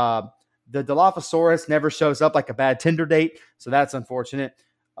 The Dilophosaurus never shows up, like a bad Tinder date, so that's unfortunate.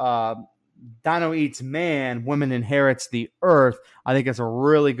 Dino eats man, woman inherits the earth. I think it's a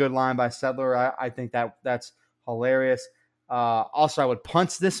really good line by Settler. I think that's hilarious. Also, I would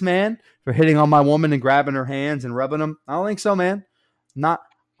punch this man for hitting on my woman and grabbing her hands and rubbing them. I don't think so, man.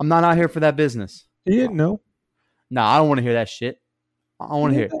 I'm not out here for that business. He didn't know. No, I don't want to hear that shit. I don't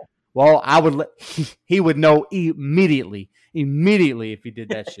want to hear it. Well, he would know immediately if he did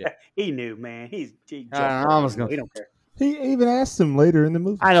that shit. He knew, man. He don't care. He even asked him later in the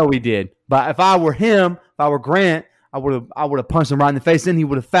movie. I know he did, but if I were him, if I were Grant, I would have punched him right in the face. Then he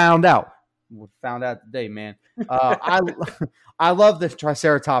would have found out. Today, man. I love the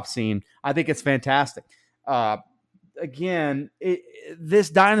Triceratops scene. I think it's fantastic. Again, this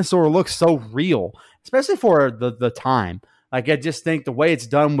dinosaur looks so real, especially for the time. Like, I just think the way it's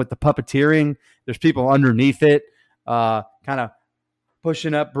done with the puppeteering, there's people underneath it, kind of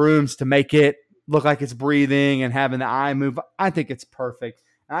pushing up brooms to make it look like it's breathing and having the eye move. I think it's perfect.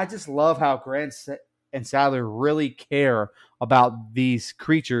 And I just love how Grant and Sadler really care about these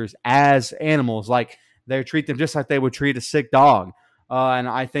creatures as animals. Like, they treat them just like they would treat a sick dog. And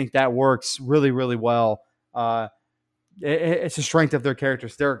I think that works really, really well. It's a strength of their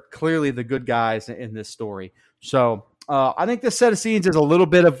characters. They're clearly the good guys in this story. So I think this set of scenes is a little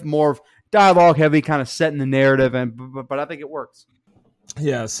bit of more dialogue heavy, kind of setting the narrative, but I think it works.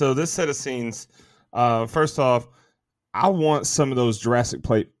 Yeah, so this set of scenes, first off, I want some of those Jurassic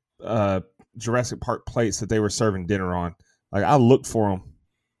Park plates that they were serving dinner on. Like, I looked for them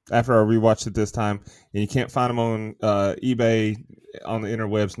after I rewatched it this time, and you can't find them on eBay, on the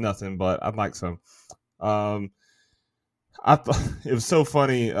interwebs, nothing, but I'd like some. I thought it was so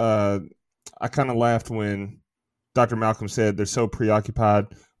funny. I kind of laughed when Dr. Malcolm said they're so preoccupied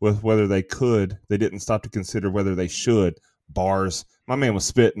with whether they didn't stop to consider whether they should. Bars. My man was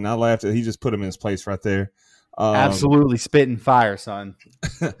spitting. I laughed at. He just put him in his place right there. Absolutely spitting fire, son.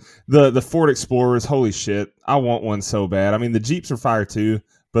 The Ford Explorers, holy shit! I want one so bad. I mean, the Jeeps are fire too,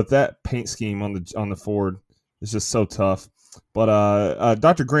 but that paint scheme on the Ford is just so tough. But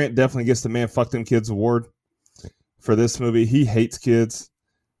Dr. Grant definitely gets the Man Fuck Them Kids award for this movie. He hates kids,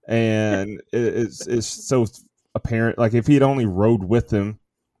 and it's so apparent. Like, if he had only rode with them,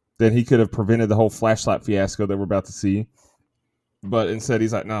 then he could have prevented the whole flashlight fiasco that we're about to see. But instead,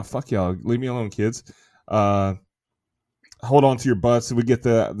 he's like, "Nah, fuck y'all. Leave me alone, kids. Hold on to your butts." We get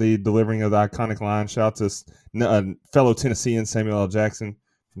the delivering of the iconic line. Shout out to fellow Tennessean Samuel L. Jackson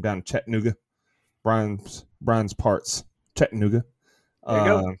from down in Chattanooga. Brian's parts, Chattanooga. There you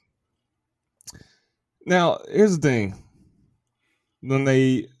go. Now, here's the thing. When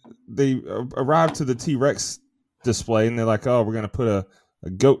they arrive to the T-Rex display, and they're like, "Oh, we're going to put a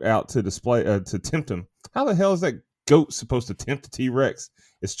goat out to display to tempt him." How the hell is that goat supposed to tempt a T-Rex?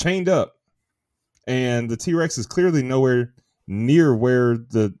 It's chained up, and the T-Rex is clearly nowhere near where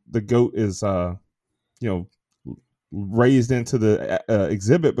the goat is, raised into the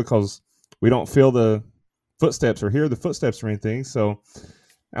exhibit, because we don't feel the footsteps or hear the footsteps or anything. So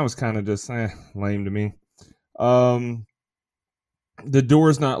that was kind of just lame to me. The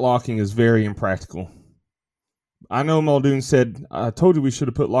doors not locking is very impractical. I know Muldoon said, "I told you we should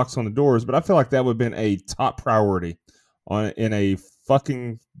have put locks on the doors," but I feel like that would have been a top priority in a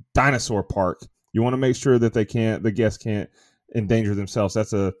fucking dinosaur park. You want to make sure that the guests can't endanger themselves.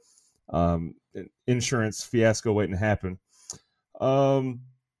 That's an insurance fiasco waiting to happen.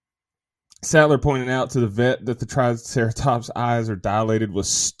 Sadler pointing out to the vet that the Triceratops' eyes are dilated was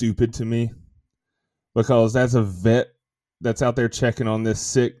stupid to me, because that's a vet that's out there checking on this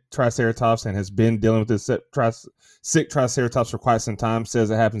sick Triceratops and has been dealing with this sick Triceratops for quite some time, says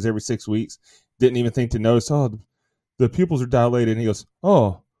it happens every 6 weeks. Didn't even think to notice, oh, the pupils are dilated. And he goes,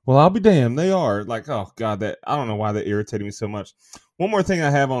 oh, well, I'll be damned. They are. Like, oh, God, I don't know why that irritated me so much. One more thing I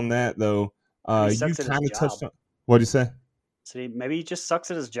have on that, though. You kind of touched on. What did you say? So maybe he just sucks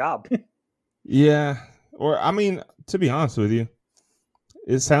at his job. Yeah. Or, I mean, to be honest with you,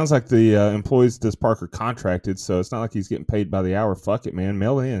 it sounds like the employees at this park are contracted, so it's not like he's getting paid by the hour. Fuck it, man.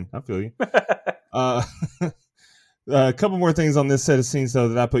 Mail it in. I feel you. A couple more things on this set of scenes, though,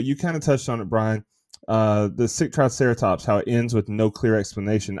 that I put. You kind of touched on it, Brian. The sick Triceratops, how it ends with no clear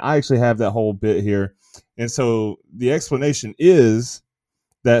explanation. I actually have that whole bit here. And so the explanation is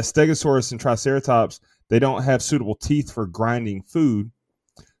that Stegosaurus and Triceratops, they don't have suitable teeth for grinding food.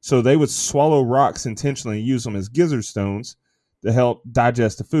 So they would swallow rocks intentionally and use them as gizzard stones to help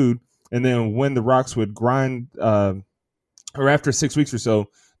digest the food. And then when the rocks would grind, or after 6 weeks or so,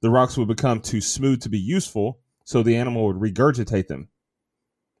 the rocks would become too smooth to be useful. So the animal would regurgitate them.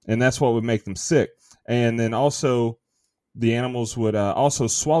 And that's what would make them sick. And then also the animals would also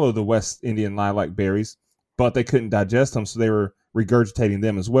swallow the West Indian lilac berries, but they couldn't digest them. So they were regurgitating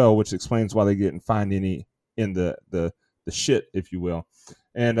them as well, which explains why they didn't find any in the shit, if you will.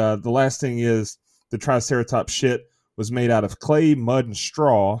 And the last thing is the Triceratops shit was made out of clay, mud, and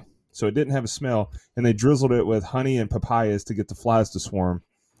straw, so it didn't have a smell. And they drizzled it with honey and papayas to get the flies to swarm.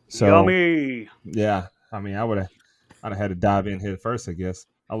 So, yummy. Yeah, I mean, I'd have had to dive in here first, I guess.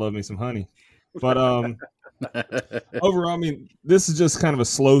 I love me some honey. But overall, I mean, this is just kind of a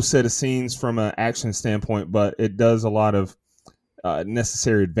slow set of scenes from an action standpoint, but it does a lot of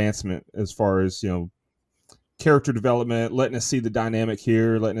necessary advancement as far as, character development, letting us see the dynamic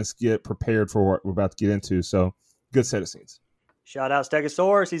here, letting us get prepared for what we're about to get into. So, good set of scenes. Shout out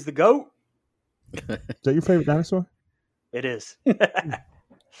Stegosaurus. He's the GOAT. Is that your favorite dinosaur? It is. Okay.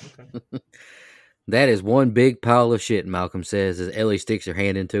 That is one big pile of shit, Malcolm says as Ellie sticks her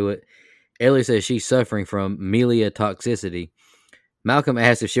hand into it. Ellie says she's suffering from meliotoxicity. Malcolm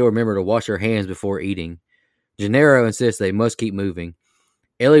asks if she'll remember to wash her hands before eating. Gennaro insists they must keep moving.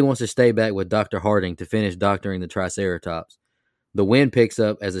 Ellie wants to stay back with Dr. Harding to finish doctoring the Triceratops. The wind picks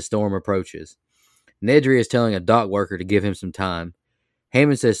up as the storm approaches. Nedry is telling a dock worker to give him some time.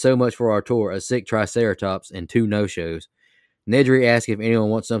 Hammond says so much for our tour, a sick Triceratops and 2 no-shows. Nedry asks if anyone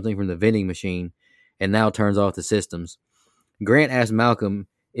wants something from the vending machine, and now turns off the systems. Grant asks Malcolm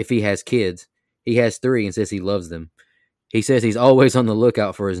if he has kids. He has 3 and says he loves them. He says he's always on the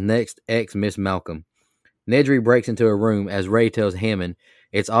lookout for his next ex-Miss Malcolm. Nedry breaks into a room as Ray tells Hammond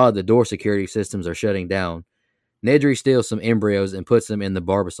it's odd the door security systems are shutting down. Nedry steals some embryos and puts them in the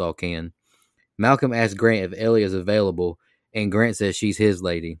Barbasol can. Malcolm asks Grant if Ellie is available, and Grant says she's his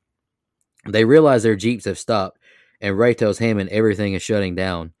lady. They realize their jeeps have stopped, and Ray tells Hammond everything is shutting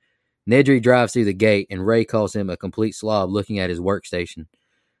down. Nedry drives through the gate, and Ray calls him a complete slob looking at his workstation.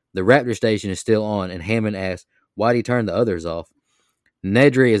 The Raptor station is still on, and Hammond asks, why'd he turn the others off?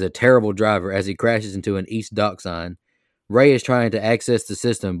 Nedry is a terrible driver as he crashes into an East Dock sign. Ray is trying to access the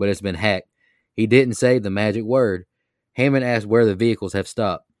system, but it's been hacked. He didn't say the magic word. Hammond asks where the vehicles have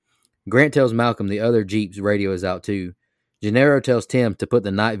stopped. Grant tells Malcolm the other Jeep's radio is out too. Gennaro tells Tim to put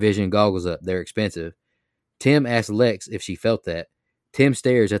the night vision goggles up. They're expensive. Tim asks Lex if she felt that. Tim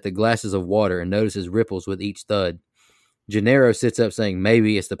stares at the glasses of water and notices ripples with each thud. Gennaro sits up saying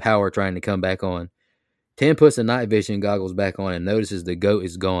maybe it's the power trying to come back on. Tim puts the night vision goggles back on and notices the goat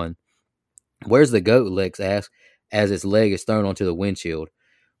is gone. Where's the goat? Lex asks as its leg is thrown onto the windshield.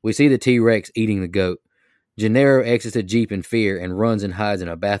 We see the T-Rex eating the goat. Gennaro exits the Jeep in fear and runs and hides in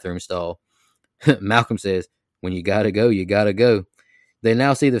a bathroom stall. Malcolm says, when you gotta go, you gotta go. They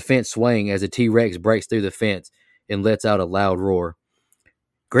now see the fence swaying as the T-Rex breaks through the fence and lets out a loud roar.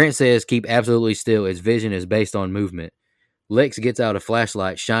 Grant says keep absolutely still. Its vision is based on movement. Lex gets out a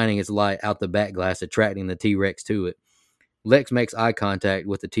flashlight, shining its light out the back glass, attracting the T-Rex to it. Lex makes eye contact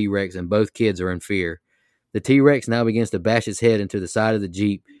with the T-Rex and both kids are in fear. The T-Rex now begins to bash its head into the side of the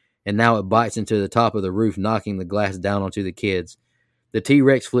Jeep, and now it bites into the top of the roof, knocking the glass down onto the kids. The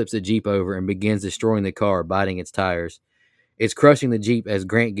T-Rex flips the Jeep over and begins destroying the car, biting its tires. It's crushing the Jeep as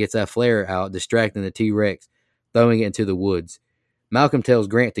Grant gets a flare out, distracting the T-Rex, throwing it into the woods. Malcolm tells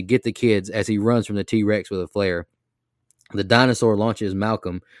Grant to get the kids as he runs from the T-Rex with a flare. The dinosaur launches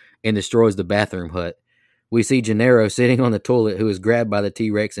Malcolm and destroys the bathroom hut. We see Gennaro sitting on the toilet who is grabbed by the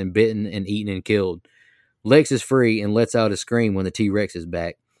T-Rex and bitten and eaten and killed. Lex is free and lets out a scream when the T-Rex is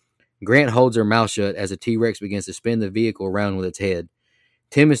back. Grant holds her mouth shut as the T-Rex begins to spin the vehicle around with its head.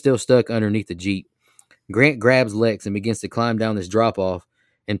 Tim is still stuck underneath the Jeep. Grant grabs Lex and begins to climb down this drop-off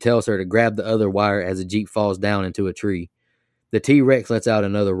and tells her to grab the other wire as the Jeep falls down into a tree. The T-Rex lets out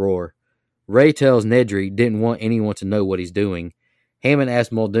another roar. Ray tells Nedry didn't want anyone to know what he's doing. Hammond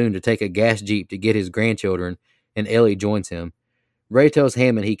asks Muldoon to take a gas jeep to get his grandchildren, and Ellie joins him. Ray tells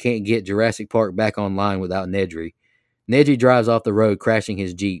Hammond he can't get Jurassic Park back online without Nedry. Nedry drives off the road, crashing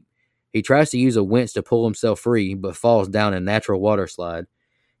his jeep. He tries to use a winch to pull himself free, but falls down a natural water slide.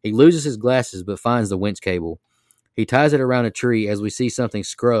 He loses his glasses, but finds the winch cable. He ties it around a tree as we see something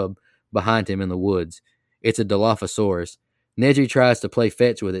scrub behind him in the woods. It's a Dilophosaurus. Nedry tries to play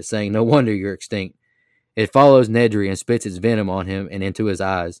fetch with it, saying, "No wonder you're extinct." It follows Nedry and spits its venom on him and into his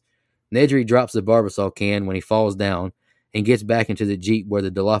eyes. Nedry drops the Barbasol can when he falls down and gets back into the Jeep where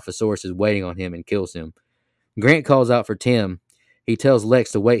the Dilophosaurus is waiting on him and kills him. Grant calls out for Tim. He tells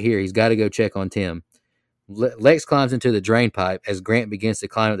Lex to wait here. He's got to go check on Tim. Lex climbs into the drain pipe as Grant begins to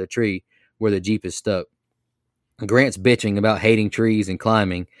climb up the tree where the Jeep is stuck. Grant's bitching about hating trees and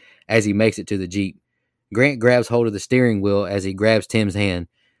climbing as he makes it to the Jeep. Grant grabs hold of the steering wheel as he grabs Tim's hand.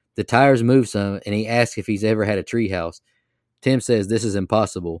 The tires move some, and he asks if he's ever had a treehouse. Tim says this is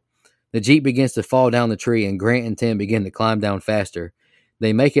impossible. The Jeep begins to fall down the tree, and Grant and Tim begin to climb down faster.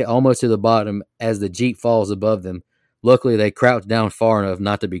 They make it almost to the bottom as the Jeep falls above them. Luckily, they crouch down far enough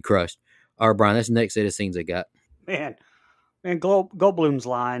not to be crushed. All right, Brian, that's the next set of scenes I got. Man, Goldblum's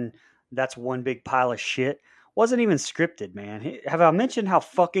line, "That's one big pile of shit," wasn't even scripted, man. Have I mentioned how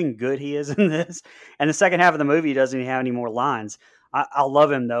fucking good he is in this? And the second half of the movie, he doesn't even have any more lines. I'll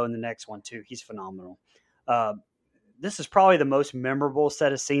love him, though, in the next one, too. He's phenomenal. This is probably the most memorable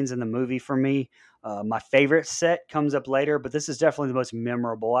set of scenes in the movie for me. My favorite set comes up later, but this is definitely the most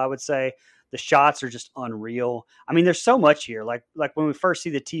memorable, I would say. The shots are just unreal. I mean, there's so much here. Like when we first see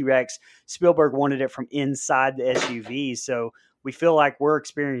the T-Rex, Spielberg wanted it from inside the SUV, so we feel like we're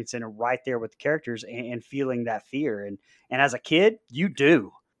experiencing it right there with the characters and feeling that fear. And as a kid, you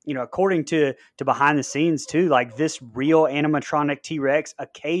do. You know, according to behind the scenes too, like this real animatronic T-Rex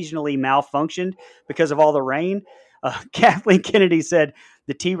occasionally malfunctioned because of all the rain. Kathleen Kennedy said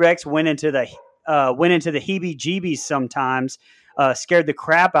the T-Rex went into the heebie-jeebies sometimes, scared the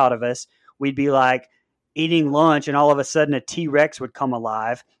crap out of us. We'd be like eating lunch and all of a sudden a T-Rex would come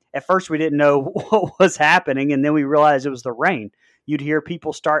alive. At first we didn't know what was happening, and then we realized it was the rain. You'd hear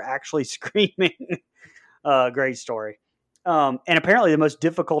people start actually screaming. Great story. And apparently the most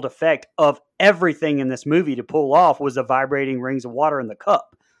difficult effect of everything in this movie to pull off was the vibrating rings of water in the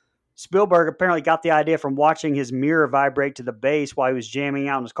cup. Spielberg apparently got the idea from watching his mirror vibrate to the bass while he was jamming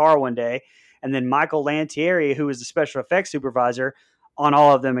out in his car one day. And then Michael Lantieri, who was the special effects supervisor on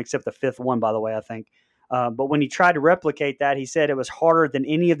all of them except the fifth one, by the way, I think. But when he tried to replicate that, he said it was harder than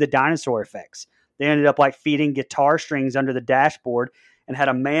any of the dinosaur effects. They ended up like feeding guitar strings under the dashboard and had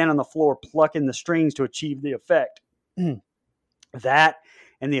a man on the floor plucking the strings to achieve the effect. That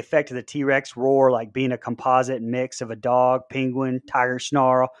and the effect of the T-Rex roar, like being a composite mix of a dog, penguin, tiger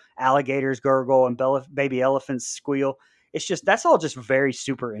snarl, alligators gurgle, and baby elephants squeal. It's just, that's all just very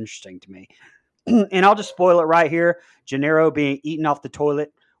super interesting to me. And I'll just spoil it right here. Gennaro being eaten off the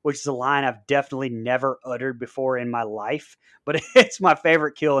toilet, which is a line I've definitely never uttered before in my life, but it's my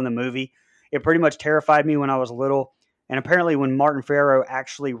favorite kill in the movie. It pretty much terrified me when I was little. And apparently when Martin Farrow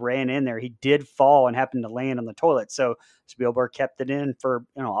actually ran in there, he did fall and happened to land on the toilet. So Spielberg kept it in for,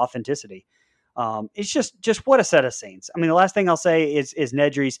 authenticity. It's just what a set of scenes. I mean, the last thing I'll say is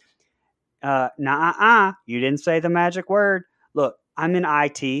Nedry's, you didn't say the magic word. Look, I'm in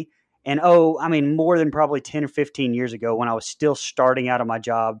IT, and more than probably 10 or 15 years ago when I was still starting out on my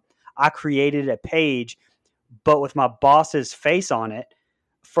job, I created a page, but with my boss's face on it,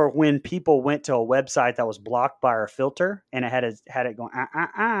 for when people went to a website that was blocked by our filter, and it had it going,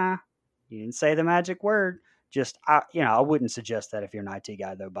 you didn't say the magic word. Just, I wouldn't suggest that if you're an IT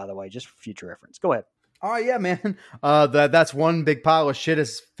guy, though, by the way, just for future reference. Go ahead. Oh, yeah, man. That's one big pile of shit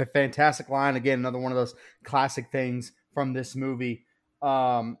is a fantastic line. Again, another one of those classic things from this movie.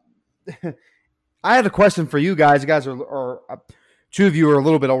 I had a question for you guys. You guys are two of you are a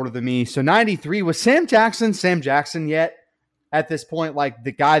little bit older than me. So 93, was Sam Jackson yet at this point, like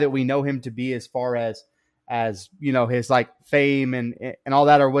the guy that we know him to be as far as his like fame and all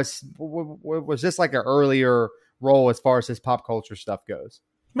that, or was this like an earlier role as far as his pop culture stuff goes?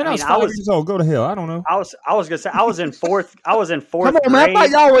 Man, I was 5 years old. Go to hell. I don't know. I was gonna say I was in fourth. I was in fourth. Come on, grade. man! I thought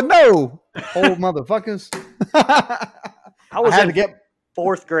y'all would know, old motherfuckers. I had to get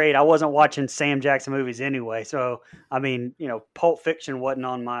fourth grade. I wasn't watching Sam Jackson movies anyway, so I mean, Pulp Fiction wasn't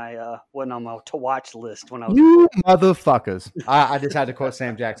on my to watch list when I was. You motherfuckers! I just had to quote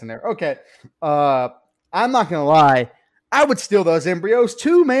Sam Jackson there. Okay, I'm not gonna lie. I would steal those embryos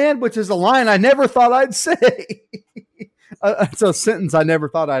too, man. Which is a line I never thought I'd say. It's a sentence I never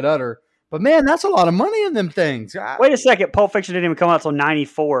thought I'd utter. But man, that's a lot of money in them things. Wait a second. Pulp Fiction didn't even come out until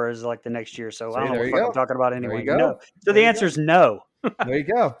 94 is like the next year. So I don't know what the fuck I'm talking about anyway. No. So the answer is no. There you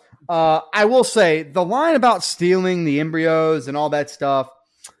go. I will say the line about stealing the embryos and all that stuff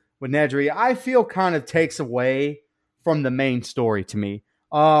with Nedry, I feel kind of takes away from the main story to me.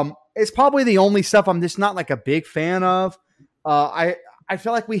 It's probably the only stuff I'm just not like a big fan of. I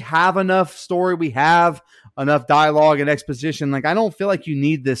feel like we have enough story. We have enough dialogue and exposition. Like, I don't feel like you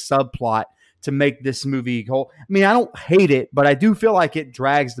need this subplot to make this movie whole. I mean, I don't hate it, but I do feel like it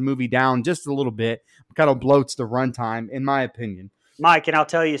drags the movie down just a little bit. Kind of bloats the runtime, in my opinion. Mike, and I'll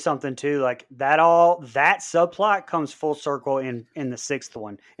tell you something too. Like that subplot comes full circle in the sixth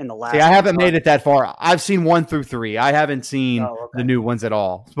one, in the last. See, I haven't made it that far. I've seen 1 through 3. I haven't seen the new ones at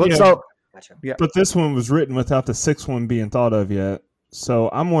all. But gotcha. But this one was written without the sixth one being thought of yet. So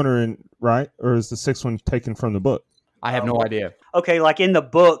I'm wondering, right? Or is the sixth one taken from the book? I have no idea. Okay, like in the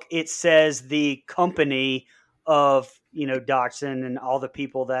book, it says the company of Dachshund and all the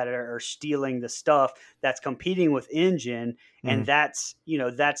people that are stealing the stuff that's competing with Engine, and that's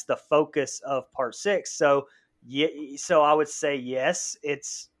the focus of part 6. So so I would say yes,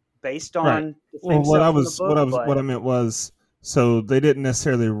 it's based on. Right. Well, what I meant was, so they didn't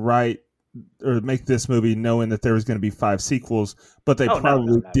necessarily write or make this movie knowing that there was going to be 5 sequels, but they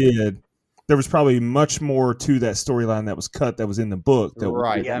probably did. There was probably much more to that storyline that was cut that was in the book that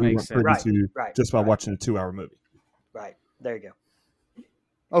that we makes weren't privy sense. to just by watching a 2-hour movie. Right. There you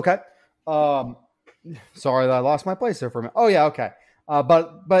go. Okay. Sorry that I lost my place there for a minute. Oh yeah. Okay.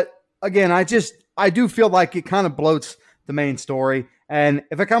 But again, I do feel like it kind of bloats the main story. And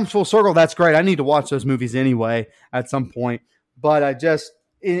if it comes full circle, that's great. I need to watch those movies anyway at some point. But I just,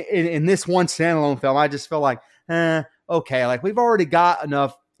 in this one standalone film, I just feel like, okay, like we've already got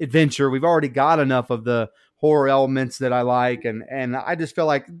enough adventure. We've already got enough of the horror elements that I like. And I just feel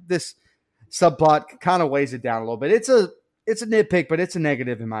like this subplot kind of weighs it down a little bit. It's a nitpick, but it's a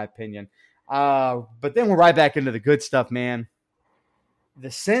negative in my opinion. But then we're right back into the good stuff, man.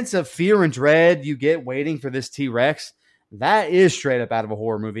 The sense of fear and dread you get waiting for this T-Rex, that is straight up out of a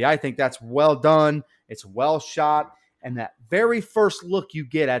horror movie. I think that's well done. It's well shot. And that very first look you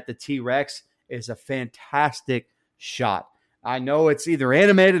get at the T-Rex is a fantastic shot. I know it's either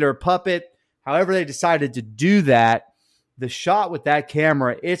animated or puppet. However they decided to do that, the shot with that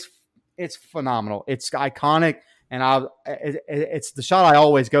camera, it's phenomenal. It's iconic, and it's the shot I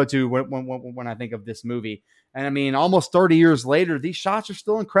always go to when I think of this movie. And I mean, almost 30 years later, these shots are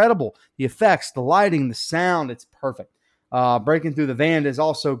still incredible. The effects, the lighting, the sound, it's perfect. Breaking through the van is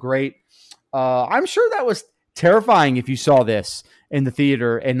also great. I'm sure that was terrifying if you saw this in the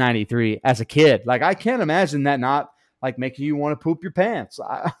theater in 93 as a kid. Like, I can't imagine that not like making you want to poop your pants.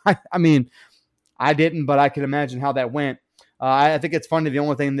 I mean, I didn't, but I can imagine how that went. I think it's funny. The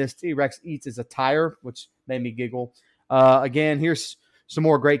only thing this T-Rex eats is a tire, which made me giggle. Again, here's some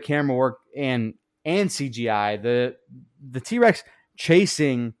more great camera work and CGI. The T-Rex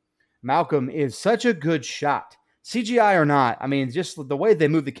chasing Malcolm is such a good shot. CGI or not, I mean, just the way they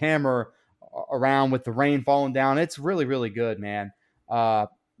move the camera around with the rain falling down, it's really, really good, man.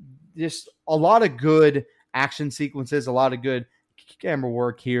 Just a lot of good action sequences, a lot of good camera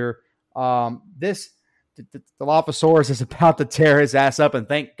work here. The Dilophosaurus is about to tear his ass up, and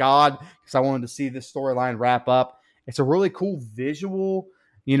thank God, because I wanted to see this storyline wrap up. It's a really cool visual,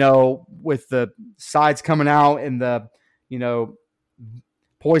 with the sides coming out and the,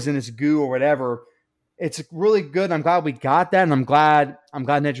 poisonous goo or whatever. It's really good. I'm glad we got that, and I'm glad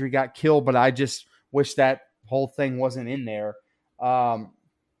Nedry got killed, but I just wish that whole thing wasn't in there.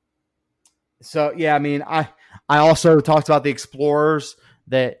 So yeah, I mean, I also talked about the Explorers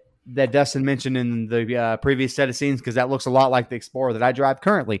that Dustin mentioned in the previous set of scenes, because that looks a lot like the Explorer that I drive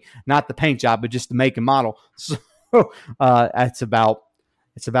currently. Not the paint job, but just the make and model. So it's about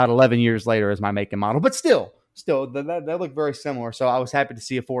 11 years later as my make and model, but still they look very similar. So I was happy to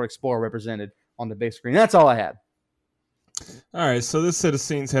see a Ford Explorer represented on the big screen. That's all I had. All right, so this set of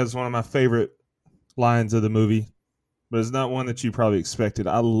scenes has one of my favorite lines of the movie, but it's not one that you probably expected.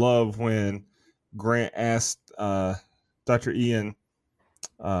 I love when Grant asked Dr. Ian,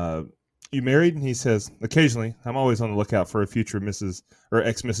 you married? And he says, occasionally. I'm always on the lookout for a future Mrs. or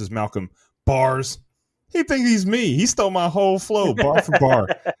ex-Mrs. Malcolm. Bars. He thinks he's me. He stole my whole flow, bar for bar.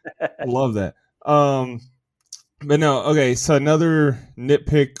 I love that. But no, okay, so another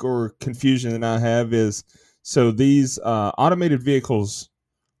nitpick or confusion that I have is, so these automated vehicles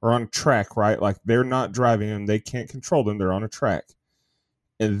are on a track, right? Like, they're not driving them. They can't control them. They're on a track.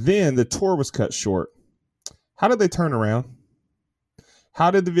 And then the tour was cut short. How did they turn around?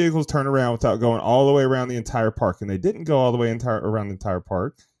 How did the vehicles turn around without going all the way around the entire park? And they didn't go all the way around the entire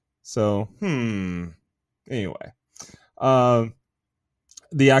park. So, anyway.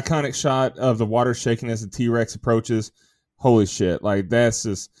 The iconic shot of the water shaking as the T-Rex approaches. Holy shit. Like, that's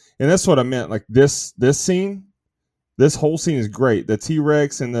just, and that's what I meant. Like, this scene, this whole scene is great. The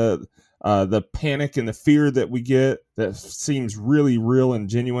T-Rex and the panic and the fear that we get that seems really real and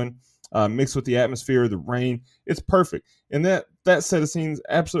genuine, mixed with the atmosphere, the rain, it's perfect. And that set of scenes,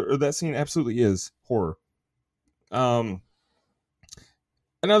 that scene absolutely is horror. Another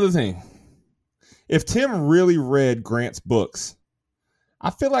thing, if Tim really read Grant's books, I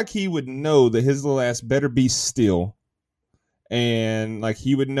feel like he would know that his little ass better be still, and like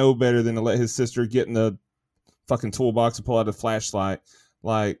he would know better than to let his sister get in the fucking toolbox and pull out a flashlight.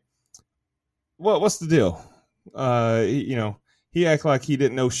 Like, what's the deal? He acted like he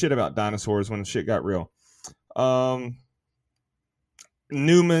didn't know shit about dinosaurs when shit got real.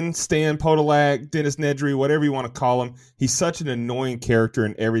 Newman, Stan Podolak, Dennis Nedry, whatever you want to call him, he's such an annoying character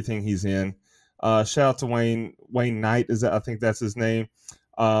in everything he's in. Shout out to Wayne Knight, I think that's his name.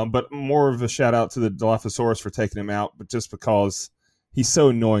 But more of a shout out to the Dilophosaurus for taking him out, but just because he's so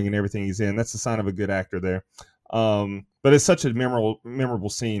annoying in everything he's in. That's a sign of a good actor there. But it's such a memorable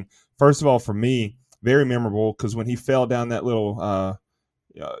scene. First of all, for me, very memorable because when he fell down that little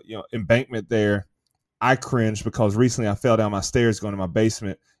embankment there, I cringed because recently I fell down my stairs going to my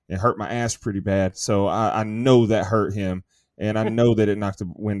basement and hurt my ass pretty bad. So I know that hurt him, and I know that it knocked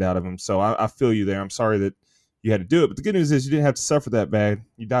the wind out of him. So I feel you there. I'm sorry that you had to do it. But the good news is you didn't have to suffer that bad.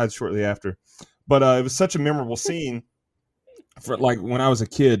 You died shortly after. But it was such a memorable scene for like when I was a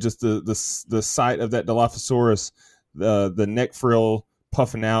kid, just the sight of that Dilophosaurus, the neck frill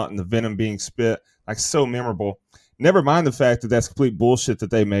puffing out and the venom being spit, like so memorable. Never mind the fact that that's complete bullshit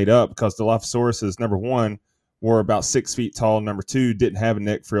that they made up because Dilophosauruses, number one, were about 6 feet tall. Number two, didn't have a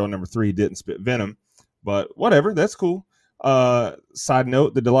neck frill. Number three, didn't spit venom. But whatever, that's cool. Side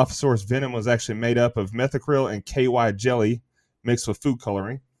note, the Dilophosaurus venom was actually made up of methacryl and KY jelly mixed with food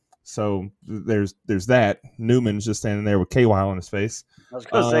coloring. So there's that. Newman's just standing there with KY on his face. I was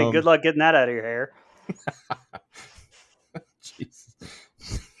going to say, good luck getting that out of your hair. Jesus.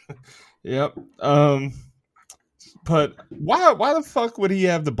 Yep. But why the fuck would he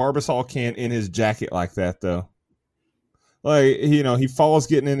have the Barbasol can in his jacket like that though? Like, he falls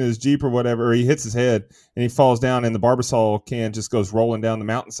getting in his Jeep or whatever, or he hits his head and he falls down and the Barbasol can just goes rolling down the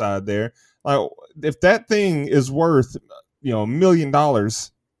mountainside there. Like, if that thing is worth, $1 million,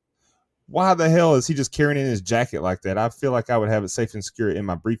 why the hell is he just carrying it in his jacket like that? I feel like I would have it safe and secure in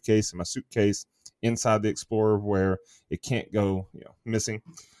my briefcase, in my suitcase, inside the Explorer where it can't go, missing.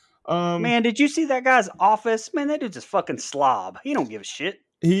 Man, did you see that guy's office? Man, that dude's just fucking slob. He don't give a shit.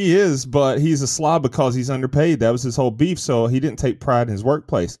 He is, but he's a slob because he's underpaid. That was his whole beef, so he didn't take pride in his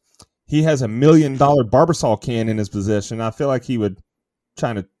workplace. He has $1 million Barbasol can in his possession. I feel like he would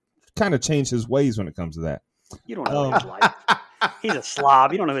try to kind of change his ways when it comes to that. You don't know his life. He's a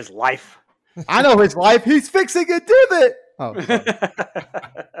slob. You don't know his life. I know his life. He's fixing a divot. Oh,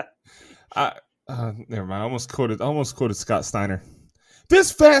 never mind. I almost quoted Scott Steiner.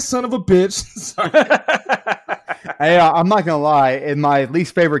 This fast son of a bitch. Hey, I'm not gonna lie. In my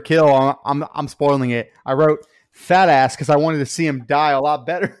least favorite kill, I'm spoiling it. I wrote fat ass because I wanted to see him die a lot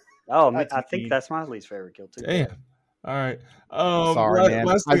better. Oh, I think that's my least favorite kill too. Damn. All right. Sorry, man.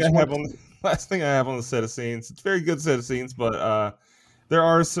 Last thing I have on the set of scenes. It's a very good set of scenes, but there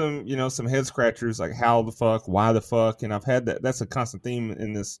are some head scratchers like how the fuck, why the fuck, and I've had that. That's a constant theme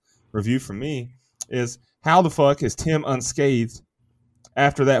in this review for me. Is how the fuck is Tim unscathed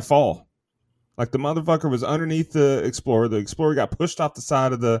after that fall? Like, the motherfucker was underneath the Explorer. The Explorer got pushed off the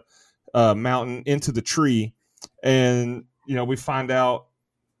side of the mountain into the tree. And, we find out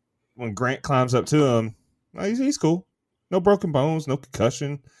when Grant climbs up to him, he's cool. No broken bones, no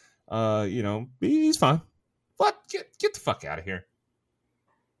concussion. He's fine. What? Get the fuck out of here.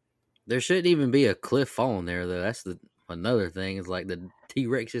 There shouldn't even be a cliff falling there, though. That's another thing. Is like the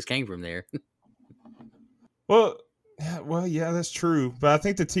T-Rex just came from there. Well, yeah, that's true. But I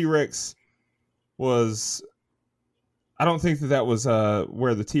think the T-Rex was, I don't think that was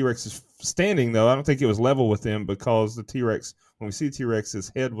where the T-Rex is standing, though. I don't think it was level with him because the T-Rex, when we see T-Rex,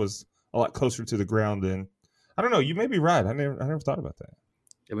 his head was a lot closer to the ground than, I don't know, you may be right. I never thought about that.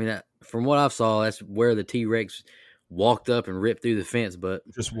 I mean, from what I saw, that's where the T-Rex walked up and ripped through the fence, but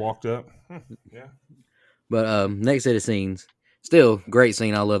just walked up. Yeah. But next set of scenes, still great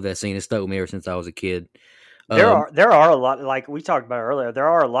scene. I love that scene. It stuck with me ever since I was a kid. There are a lot, like we talked about earlier, there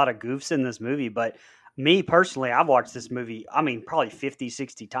are a lot of goofs in this movie, but me personally, I've watched this movie, probably 50,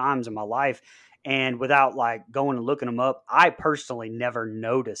 60 times in my life. And without like going and looking them up, I personally never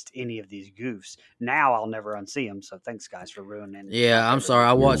noticed any of these goofs. Now I'll never unsee them. So thanks, guys, for ruining. Yeah, my I'm favorite sorry.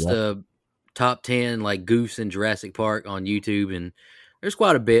 I movie. watched the top 10 like goofs in Jurassic Park on YouTube, and there's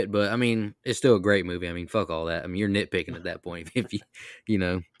quite a bit, but I mean, it's still a great movie. I mean, fuck all that. I mean, you're nitpicking at that point if you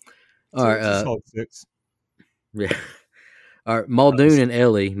know. All So right, it's a solid 6. yeah. All right, Muldoon and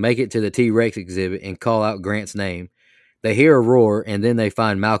Ellie make it to the T-Rex exhibit and call out Grant's name. They hear a roar, and then they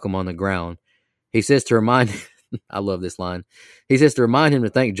find Malcolm on the ground. He says to remind I love this line. He says to remind him to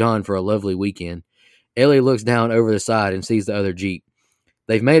thank John for a lovely weekend. Ellie looks down over the side and sees the other Jeep.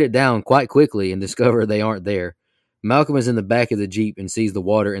 They've made it down quite quickly and discover they aren't there. Malcolm is in the back of the Jeep and sees the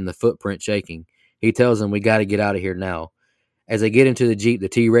water and the footprint shaking. He tells them, "We got to get out of here now." As they get into the Jeep, the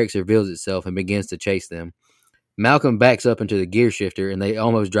T-Rex reveals itself and begins to chase them. Malcolm backs up into the gear shifter and they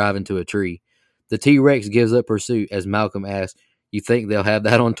almost drive into a tree. The T-Rex gives up pursuit as Malcolm asks, "You think they'll have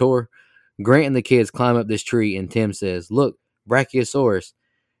that on tour?" Grant and the kids climb up this tree and Tim says, "Look, Brachiosaurus."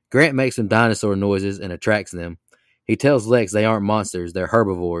 Grant makes some dinosaur noises and attracts them. He tells Lex they aren't monsters, they're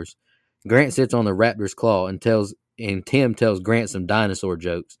herbivores. Grant sits on the raptor's claw and Tim tells Grant some dinosaur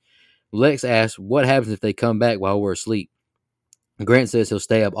jokes. Lex asks what happens if they come back while we're asleep. Grant says he'll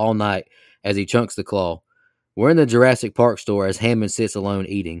stay up all night as he chunks the claw. We're in the Jurassic Park store as Hammond sits alone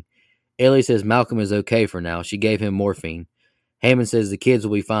eating. Ellie says Malcolm is okay for now. She gave him morphine. Hammond says the kids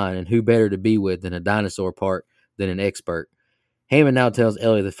will be fine, and who better to be with than a dinosaur park than an expert. Hammond now tells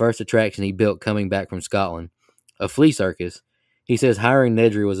Ellie the first attraction he built coming back from Scotland, a flea circus. He says hiring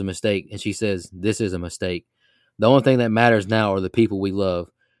Nedry was a mistake, and she says this is a mistake. The only thing that matters now are the people we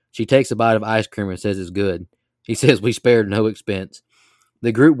love. She takes a bite of ice cream and says it's good. He says we spared no expense.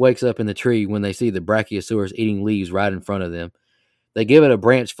 The group wakes up in the tree when they see the Brachiosaurus eating leaves right in front of them. They give it a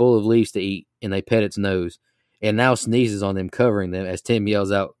branch full of leaves to eat, and they pet its nose. It now sneezes on them, covering them, as Tim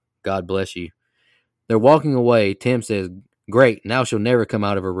yells out, "God bless you." They're walking away. Tim says, "Great, now she'll never come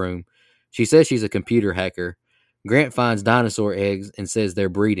out of her room." She says she's a computer hacker. Grant finds dinosaur eggs and says they're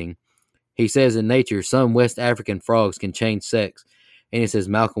breeding. He says in nature, some West African frogs can change sex, and he says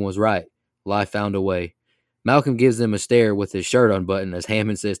Malcolm was right. Life found a way. Malcolm gives them a stare with his shirt unbuttoned as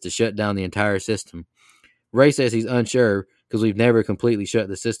Hammond says to shut down the entire system. Ray says he's unsure because we've never completely shut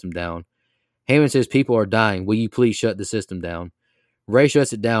the system down. Hammond says people are dying. Will you please shut the system down? Ray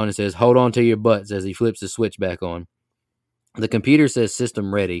shuts it down and says, "Hold on to your butts," as he flips the switch back on. The computer says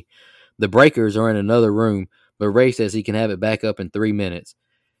system ready. The breakers are in another room, but Ray says he can have it back up in 3 minutes.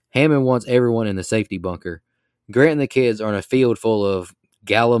 Hammond wants everyone in the safety bunker. Grant and the kids are in a field full of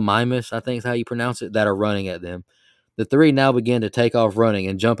Gallimimus, I think is how you pronounce it, that are running at them. The three now begin to take off running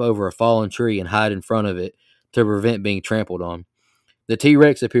and jump over a fallen tree and hide in front of it to prevent being trampled on. The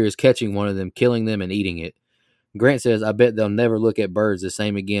T-Rex appears catching one of them, killing them and eating it. Grant says, "I bet they'll never look at birds the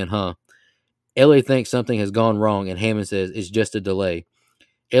same again, huh?" Ellie thinks something has gone wrong, and Hammond says it's just a delay.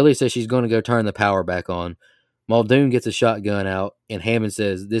 Ellie says she's going to go turn the power back on. Muldoon gets a shotgun out, and Hammond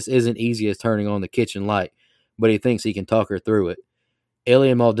says this isn't easy as turning on the kitchen light, but he thinks he can talk her through it. Ellie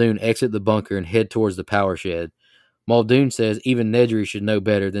and Muldoon exit the bunker and head towards the power shed. Muldoon says even Nedry should know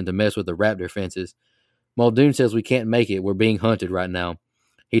better than to mess with the raptor fences. Muldoon says we can't make it. We're being hunted right now.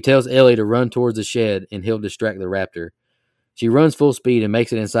 He tells Ellie to run towards the shed, and he'll distract the raptor. She runs full speed and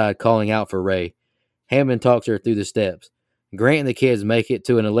makes it inside, calling out for Ray. Hammond talks her through the steps. Grant and the kids make it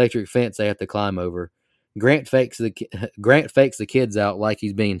to an electric fence they have to climb over. Grant fakes the kids out like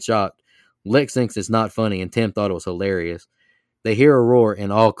he's being shocked. Lex thinks it's not funny, and Tim thought it was hilarious. They hear a roar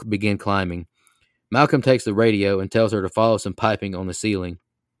and all begin climbing. Malcolm takes the radio and tells her to follow some piping on the ceiling.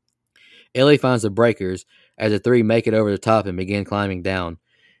 Ellie finds the breakers as the three make it over the top and begin climbing down.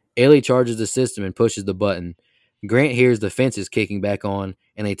 Ellie charges the system and pushes the button. Grant hears the fences kicking back on,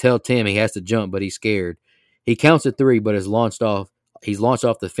 and they tell Tim he has to jump, but he's scared. He counts to 3, but he's launched off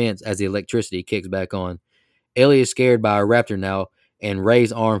the fence as the electricity kicks back on. Ellie is scared by a raptor now, and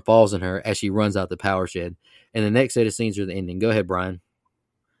Ray's arm falls on her as she runs out the power shed. And the next set of scenes are the ending. Go ahead, Brian.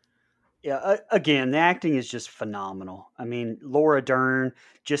 Yeah, again, the acting is just phenomenal. I mean, Laura Dern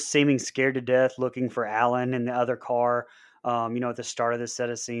just seeming scared to death, looking for Alan in the other car. At the start of this set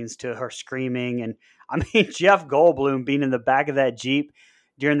of scenes, to her screaming, and I mean, Jeff Goldblum being in the back of that Jeep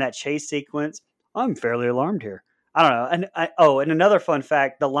during that chase sequence. I'm fairly alarmed here. I don't know. And another fun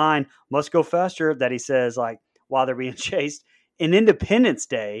fact: the line "must go faster" that he says, like while they're being chased in Independence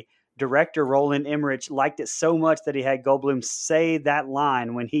Day. Director Roland Emmerich liked it so much that he had Goldblum say that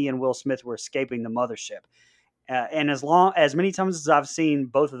line when he and Will Smith were escaping the mothership. And as many times as I've seen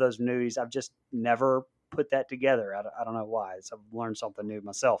both of those movies, I've just never put that together. I don't know why. So I've learned something new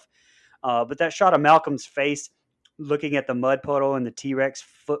myself. But that shot of Malcolm's face looking at the mud puddle and the T-Rex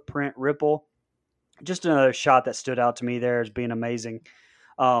footprint ripple, Just another shot that stood out to me there as being amazing.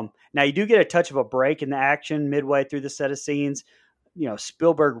 Now you do get a touch of a break in the action midway through the set of scenes.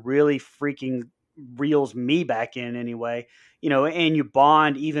 Spielberg really freaking reels me back in anyway, and you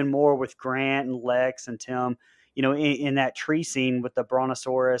bond even more with Grant and Lex and Tim, in that tree scene with the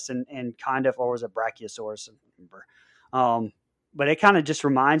brontosaurus and kind of, or was it brachiosaurus? I don't remember. But it kind of just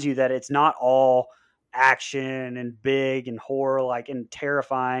reminds you that it's not all action and big and horror, like, and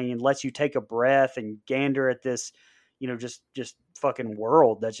terrifying, and lets you take a breath and gander at this, just fucking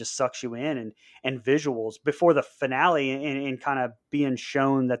world that just sucks you in, and visuals before the finale and kind of being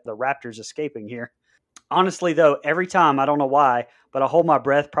shown that the raptor's escaping here. Honestly, though, every time, I don't know why, but I hold my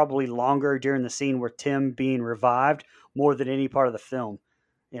breath probably longer during the scene where Tim being revived more than any part of the film.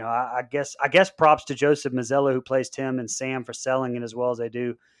 I guess props to Joseph Mazzello, who plays Tim, and Sam for selling it as well as they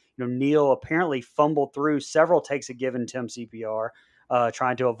do. Neil apparently fumbled through several takes of giving Tim CPR,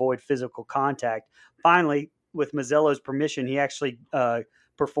 trying to avoid physical contact. Finally, with Mazzello's permission, he actually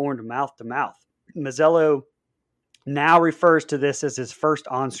performed mouth to mouth. Mazzello now refers to this as his first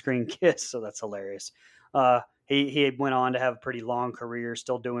on-screen kiss, so that's hilarious. He went on to have a pretty long career,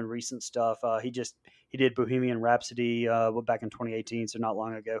 still doing recent stuff. He did Bohemian Rhapsody back in 2018, so not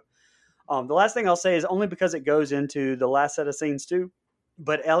long ago. The last thing I'll say is only because it goes into the last set of scenes too.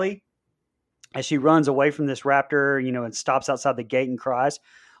 But Ellie, as she runs away from this raptor, and stops outside the gate and cries,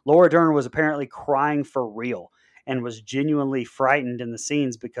 Laura Dern was apparently crying for real and was genuinely frightened in the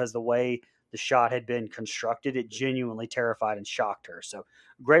scenes because the way the shot had been constructed, it genuinely terrified and shocked her. So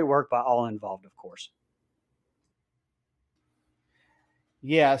great work by all involved, of course.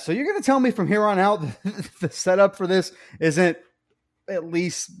 Yeah, so you're going to tell me from here on out the setup for this isn't at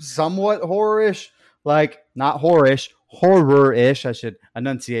least somewhat horror-ish? Like, not horror-ish, horror-ish. I should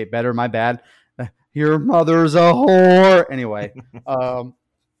enunciate better, my bad. Your mother's a whore. Anyway, that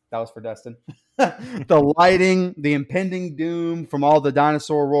was for Dustin. The lighting, the impending doom from all the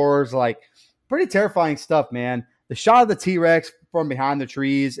dinosaur roars, like, pretty terrifying stuff, man. The shot of the T-Rex from behind the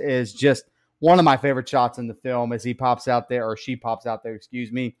trees is just one of my favorite shots in the film as he pops out there, or she pops out there,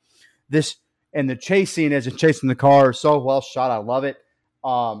 excuse me. This and the chase scene as it's chasing the car, so well shot. I love it.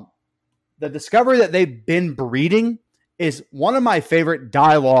 The discovery that they've been breeding is one of my favorite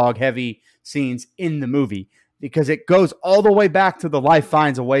dialogue-heavy scenes in the movie because it goes all the way back to the life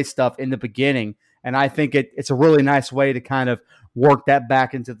finds a way stuff in the beginning, and I think it's a really nice way to kind of work that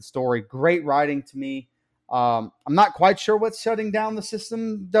back into the story. Great writing to me. I'm not quite sure what shutting down the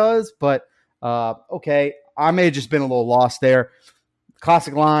system does, but okay, I may have just been a little lost there.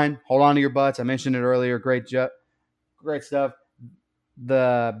 Classic line, hold on to your butts. I mentioned it earlier. Great stuff.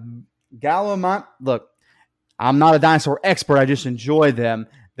 The Gallimimus, look, I'm not a dinosaur expert. I just enjoy them.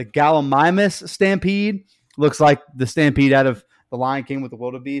 The Gallimimus stampede looks like the stampede out of The Lion King with the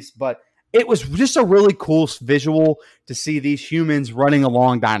wildebeest, but it was just a really cool visual to see these humans running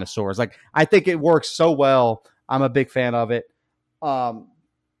along dinosaurs. Like, I think it works so well. I'm a big fan of it. Again,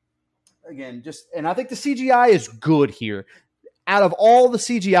 and I think the CGI is good here. Out of all the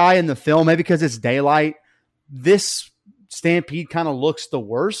CGI in the film, maybe because it's daylight, this stampede kind of looks the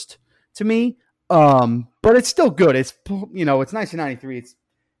worst to me. But it's still good. It's 1993.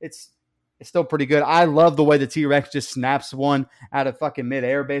 It's still pretty good. I love the way the T-Rex just snaps one out of fucking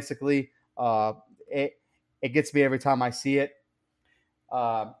midair, basically. It gets me every time I see it.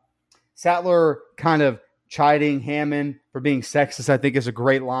 Sattler kind of chiding Hammond for being sexist, I think, is a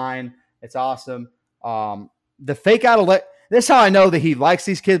great line. It's awesome. The fake out this is how I know that he likes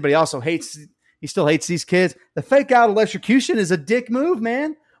these kids, but he still hates these kids. The fake out electrocution is a dick move,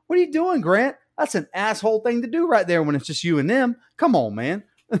 man. What are you doing, Grant? That's an asshole thing to do right there when it's just you and them. Come on, man.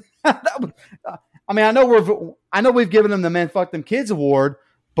 I mean, I know we've given them the Man Fuck Them Kids award,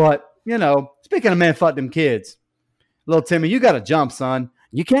 but speaking of Man Fuck Them Kids, little Timmy, you got to jump, son.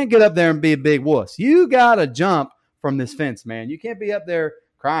 You can't get up there and be a big wuss. You got to jump from this fence, man. You can't be up there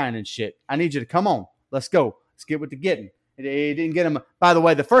crying and shit. I need you to come on. Let's go. Let's get with the getting. It didn't get him. By the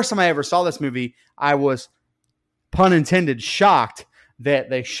way, the first time I ever saw this movie, I was, pun intended, shocked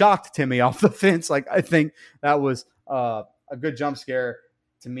that they shocked Timmy off the fence. Like, I think that was a good jump scare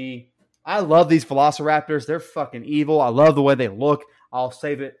to me. I love these velociraptors. They're fucking evil. I love the way they look. I'll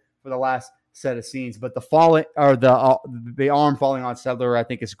save it for the last set of scenes. But the arm falling on Settler, I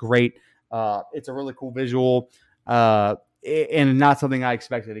think, is great. It's a really cool visual. And not something I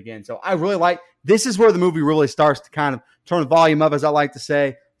expected again. So I really this is where the movie really starts to kind of turn the volume up, as I like to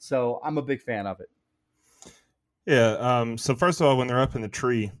say. So I'm a big fan of it. Yeah. So first of all, when they're up in the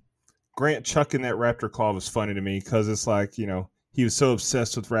tree, Grant chucking that raptor claw was funny to me because it's like, he was so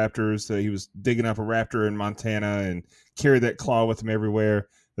obsessed with raptors that he was digging up a raptor in Montana and carried that claw with him everywhere.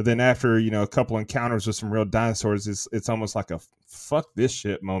 But then after, a couple encounters with some real dinosaurs, it's almost like a fuck this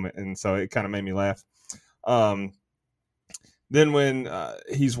shit moment. And so it kind of made me laugh. Then when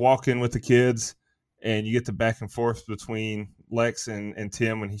he's walking with the kids and you get the back and forth between Lex and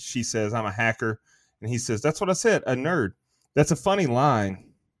Tim when she says, I'm a hacker. And he says, that's what I said, a nerd. That's a funny line.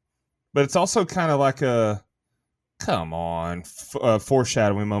 But it's also kind of like a, come on,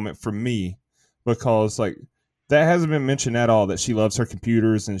 foreshadowing moment for me. Because like that hasn't been mentioned at all, that she loves her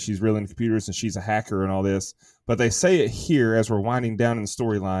computers and she's really into computers and she's a hacker and all this. But they say it here as we're winding down in the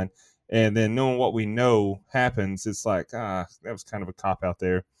storyline. And then knowing what we know happens, it's like, that was kind of a cop out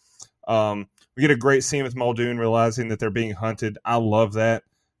there. We get a great scene with Muldoon realizing that they're being hunted. I love that.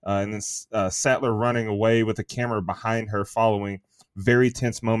 And then Sattler running away with the camera behind her following. Very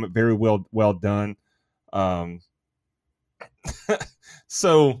tense moment. Very well done.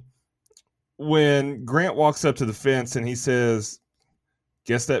 So when Grant walks up to the fence and he says,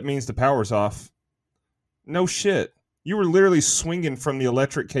 guess that means the power's off. No shit. You were literally swinging from the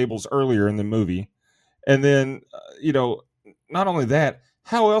electric cables earlier in the movie. And then, not only that,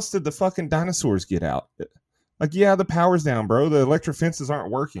 how else did the fucking dinosaurs get out? Like, yeah, the power's down, bro. The electric fences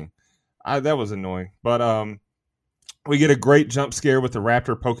aren't working. That was annoying. But we get a great jump scare with the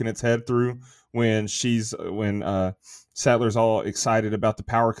raptor poking its head through when Sattler's all excited about the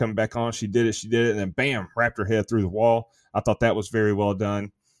power coming back on. She did it, and then bam, raptor head through the wall. I thought that was very well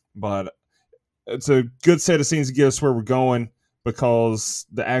done. But it's a good set of scenes to get us where we're going because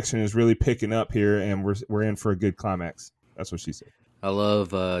the action is really picking up here and we're in for a good climax. That's what she said. I love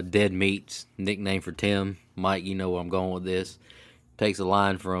Dead Meat's nickname for Tim. Mike, you know where I'm going with this. Takes a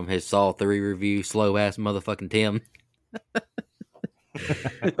line from his Saw 3 review, slow ass motherfucking Tim.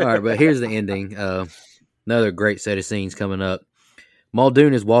 All right, but here's the ending. Another great set of scenes coming up.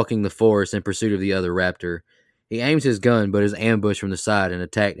 Muldoon is walking the forest in pursuit of the other raptor. He aims his gun, but is ambushed from the side and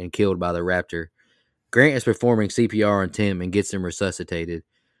attacked and killed by the raptor. Grant is performing CPR on Tim and gets him resuscitated.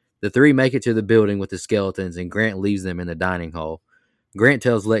 The three make it to the building with the skeletons, and Grant leaves them in the dining hall. Grant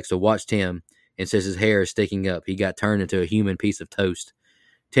tells Lex to watch Tim and says his hair is sticking up. He got turned into a human piece of toast.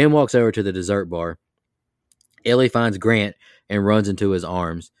 Tim walks over to the dessert bar. Ellie finds Grant and runs into his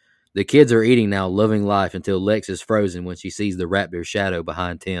arms. The kids are eating now, loving life until Lex is frozen when she sees the raptor's shadow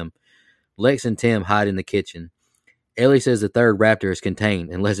behind Tim. Lex and Tim hide in the kitchen. Ellie says the third raptor is contained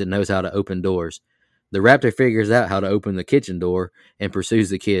unless it knows how to open doors. The raptor figures out how to open the kitchen door and pursues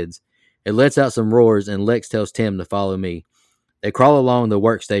the kids. It lets out some roars and Lex tells Tim to follow me. They crawl along the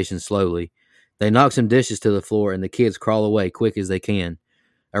workstation slowly. They knock some dishes to the floor and the kids crawl away quick as they can.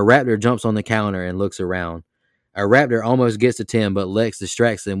 A raptor jumps on the counter and looks around. A raptor almost gets to Tim, but Lex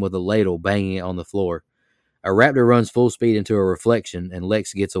distracts them with a ladle banging it on the floor. A raptor runs full speed into a reflection and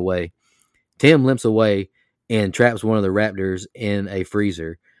Lex gets away. Tim limps away and traps one of the raptors in a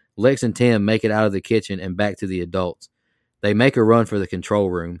freezer. Lex and Tim make it out of the kitchen and back to the adults. They make a run for the control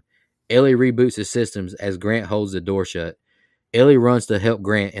room. Ellie reboots the systems as Grant holds the door shut. Ellie runs to help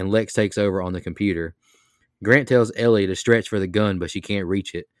Grant and Lex takes over on the computer. Grant tells Ellie to stretch for the gun, but she can't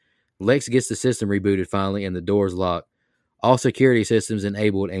reach it. Lex gets the system rebooted finally and the door's locked. All security systems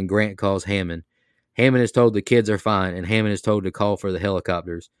enabled and Grant calls Hammond. Hammond is told the kids are fine and Hammond is told to call for the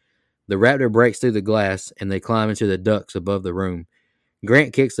helicopters. The raptor breaks through the glass and they climb into the ducts above the room.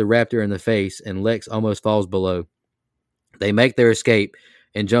 Grant kicks the raptor in the face and Lex almost falls below. They make their escape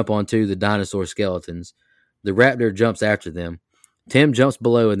and jump onto the dinosaur skeletons. The raptor jumps after them. Tim jumps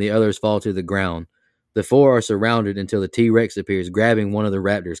below and the others fall to the ground. The four are surrounded until the T-Rex appears, grabbing one of the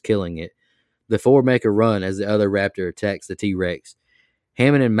raptors, killing it. The four make a run as the other raptor attacks the T-Rex.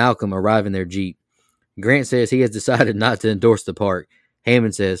 Hammond and Malcolm arrive in their Jeep. Grant says he has decided not to endorse the park.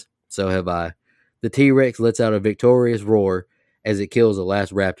 Hammond says, so have I. The T-Rex lets out a victorious roar as it kills the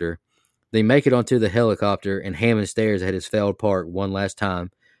last raptor. They make it onto the helicopter and Hammond stares at his failed park one last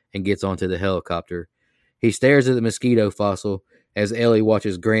time and gets onto the helicopter. He stares at the mosquito fossil as Ellie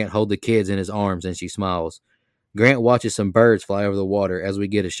watches Grant hold the kids in his arms and she smiles. Grant watches some birds fly over the water as we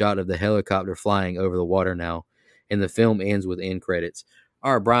get a shot of the helicopter flying over the water now, and the film ends with end credits.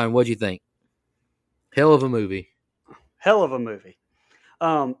 All right, Brian, what'd you think? Hell of a movie. Hell of a movie.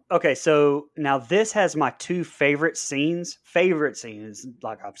 Okay, so now this has my two favorite scenes. Favorite scenes,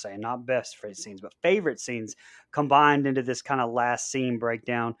 like I'm saying, not best favorite scenes, but favorite scenes combined into this kind of last scene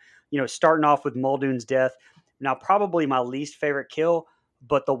breakdown. Starting off with Muldoon's death. Now, probably my least favorite kill,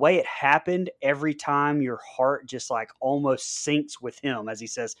 but the way it happened, every time your heart just like almost sinks with him as he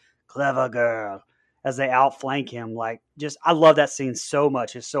says, clever girl, as they outflank him. I love that scene so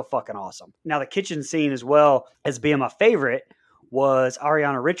much. It's so fucking awesome. Now, the kitchen scene as well as being my favorite was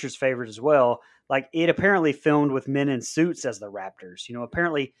Ariana Richards' favorite as well. like it apparently filmed with men in suits as the Raptors.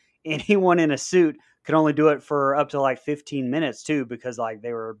 Apparently anyone in a suit could only do it for up to like 15 minutes too, because like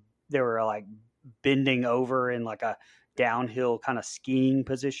they were like bending over in like a downhill kind of skiing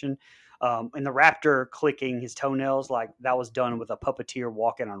position. And the raptor clicking his toenails, like that was done with a puppeteer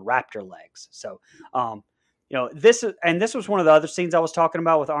walking on raptor legs. So, this was one of the other scenes I was talking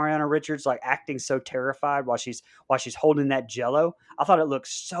about with Ariana Richards, like acting so terrified while she's holding that Jello. I thought it looked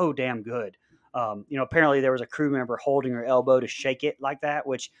so damn good. Apparently there was a crew member holding her elbow to shake it like that,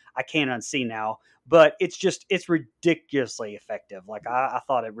 which I can't unsee now. But it's ridiculously effective. Like I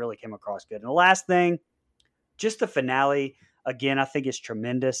thought it really came across good. And the last thing, just the finale. Again, I think it's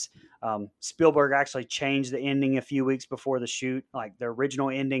tremendous. Spielberg actually changed the ending a few weeks before the shoot. Like the original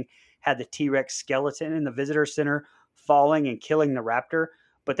ending had the T-Rex skeleton in the visitor center falling and killing the raptor.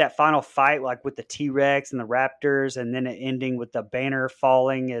 But that final fight, like with the T-Rex and the raptors, and then it ending with the banner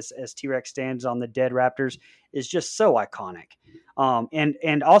falling as T-Rex stands on the dead raptors, is just so iconic.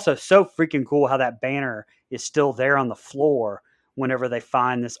 And also so freaking cool how that banner is still there on the floor whenever they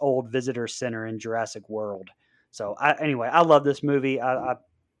find this old visitor center in Jurassic World. So anyway, I love this movie. I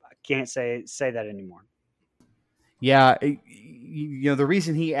can't say that anymore. Yeah, the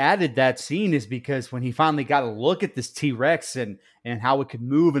reason he added that scene is because when he finally got a look at this T-Rex and how it could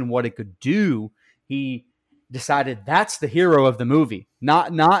move and what it could do, he decided that's the hero of the movie,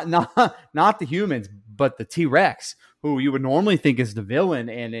 not the humans, but the T-Rex, who you would normally think is the villain.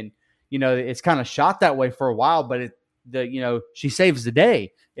 And it's kind of shot that way for a while, but she saves the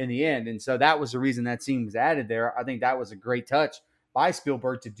day in the end. And so that was the reason that scene was added there. I think that was a great touch by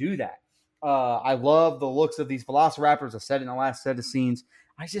Spielberg to do that. I love the looks of these velociraptors. I said in the last set of scenes,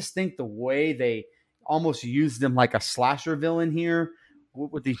 I just think the way they almost used them like a slasher villain here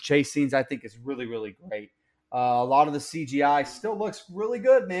with these chase scenes, I think is really, really great. A lot of the CGI still looks really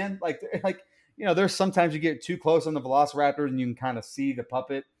good, man. Like, there's sometimes you get too close on the velociraptors and you can kind of see the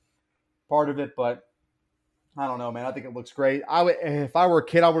puppet part of it, but I don't know, man. I think it looks great. If I were a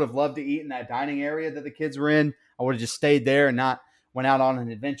kid, I would have loved to eat in that dining area that the kids were in. I would have just stayed there and not went out on an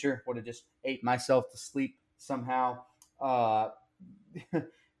adventure. Would have just ate myself to sleep somehow. But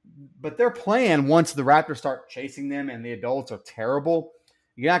their plan, once the raptors start chasing them and the adults are terrible,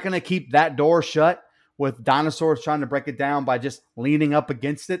 you're not going to keep that door shut with dinosaurs trying to break it down by just leaning up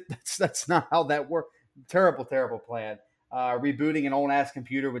against it. That's not how that works. Terrible, terrible plan. Rebooting an old-ass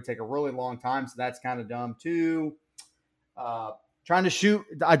computer would take a really long time, so that's kind of dumb, too. Trying to shoot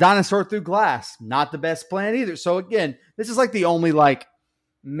a dinosaur through glass, not the best plan either. So, again, this is like the only, kind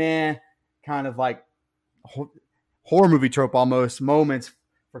of horror movie trope almost moments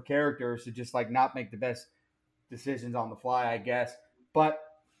for characters to just, not make the best decisions on the fly, I guess. But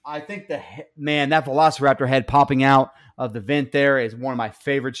I think that velociraptor head popping out of the vent there is one of my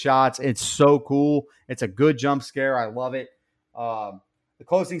favorite shots. It's so cool. It's a good jump scare. I love it. The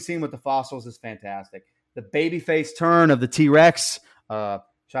closing scene with the fossils is fantastic. The babyface turn of the T-Rex. Shout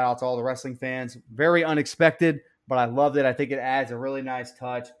out to all the wrestling fans. Very unexpected, but I loved it. I think it adds a really nice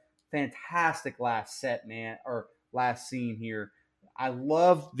touch. Fantastic last set, man, or last scene here. I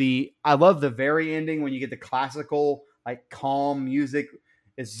love the very ending when you get the classical, calm music.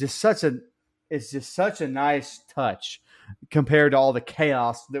 It's just such a nice touch compared to all the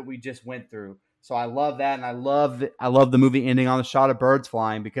chaos that we just went through. So I love that, and I love the movie ending on the shot of birds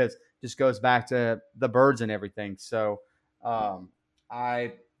flying because it just goes back to the birds and everything. So I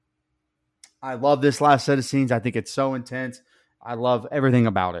love this last set of scenes. I think it's so intense. I love everything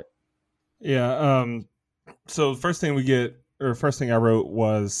about it. Yeah. So first thing I wrote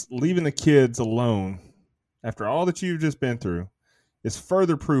was leaving the kids alone after all that you've just been through is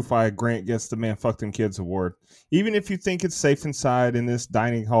further proof why Grant gets the Man Fuck Them Kids award. Even if you think it's safe inside in this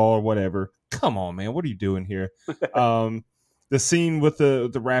dining hall or whatever, come on, man, what are you doing here? The scene with the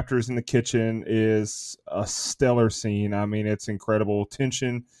raptors in the kitchen is a stellar scene. I mean, it's incredible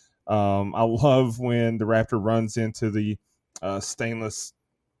tension. I love when the raptor runs into the stainless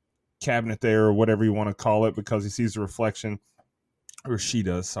cabinet there or whatever you want to call it because he sees the reflection, or she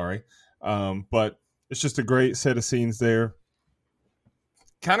does, sorry. But it's just a great set of scenes there.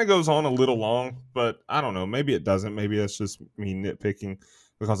 Kind of goes on a little long, but I don't know. Maybe it doesn't. Maybe that's just me nitpicking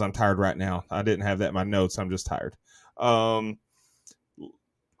because I'm tired right now. I didn't have that in my notes. I'm just tired.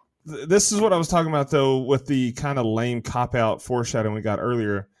 This is what I was talking about, though, with the kind of lame cop-out foreshadowing we got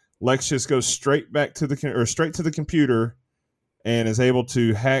earlier. Lex just goes straight to the computer and is able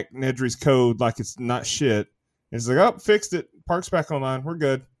to hack Nedry's code like it's not shit. And he's like, oh, fixed it. Park's back online. We're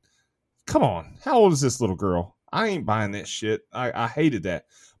good. Come on. How old is this little girl? I ain't buying that shit. I hated that.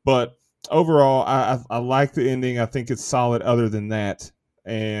 But overall, I like the ending. I think it's solid other than that.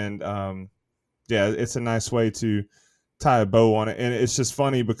 And Yeah, it's a nice way to tie a bow on it. And it's just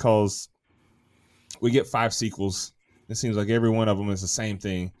funny because we get 5 sequels. It seems like every one of them is the same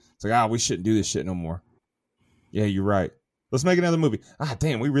thing. It's like, we shouldn't do this shit no more. Yeah, you're right. Let's make another movie.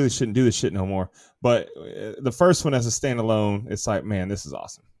 Damn, we really shouldn't do this shit no more. But the first one as a standalone, it's like, man, this is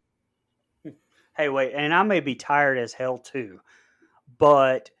awesome. Hey, wait, and I may be tired as hell too,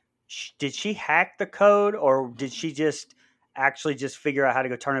 but did she hack the code, or did she just actually just figure out how to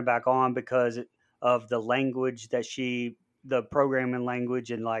go turn it back on because of the language that the programming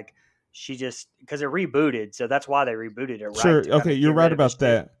language, and like she just, because it rebooted, so that's why they rebooted it, right? Sure, okay, you're right about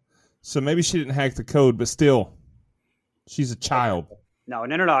that. So maybe she didn't hack the code, but still, she's a child. Okay. No,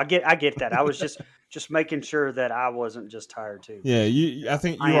 I get that. I was just making sure that I wasn't just tired too. Yeah, I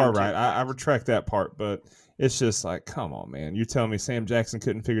think you are right. I retract that part, but it's just like, come on, man. You telling me Sam Jackson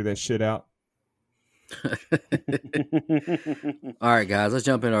couldn't figure that shit out? All right, guys, let's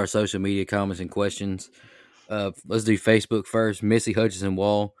jump into our social media comments and questions. Let's do Facebook first. Missy Hutchinson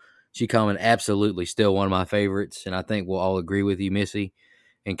Wall, she commented, absolutely still one of my favorites, and I think we'll all agree with you, Missy.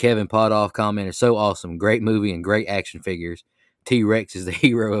 And Kevin Podoff commented, so awesome, great movie and great action figures. T-Rex is the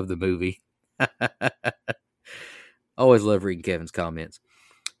hero of the movie. Always love reading Kevin's comments.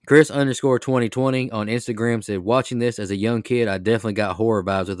 Chris_2020 on Instagram said, watching this as a young kid, I definitely got horror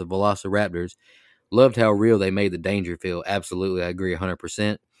vibes with the Velociraptors. Loved how real they made the danger feel. Absolutely, I agree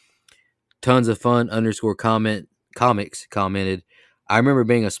 100%. Tons of fun _comics commented, I remember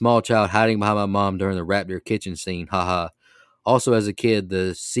being a small child hiding behind my mom during the Raptor kitchen scene. Haha. Also, as a kid,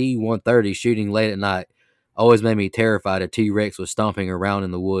 the C-130 shooting late at night always made me terrified. A T-Rex was stomping around in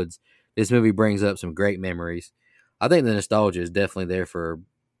the woods. This movie brings up some great memories. I think the nostalgia is definitely there for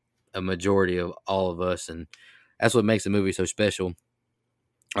a majority of all of us, and that's what makes the movie so special.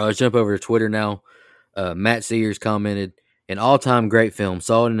 Let's jump over to Twitter now. Matt Sears commented, an all-time great film.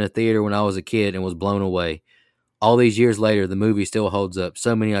 Saw it in the theater when I was a kid and was blown away. All these years later, the movie still holds up.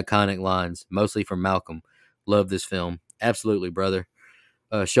 So many iconic lines, mostly from Malcolm. Love this film. Absolutely, brother.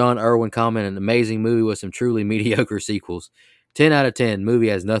 Sean Irwin commented, an amazing movie with some truly mediocre sequels. 10 out of 10. Movie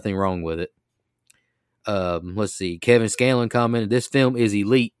has nothing wrong with it. Let's see. Kevin Scanlon commented, this film is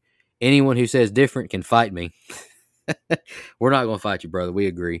elite. Anyone who says different can fight me. We're not going to fight you, brother. We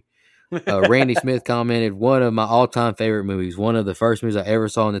agree. Randy Smith commented, one of my all-time favorite movies. One of the first movies I ever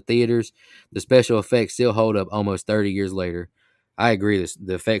saw in the theaters. The special effects still hold up almost 30 years later. I agree.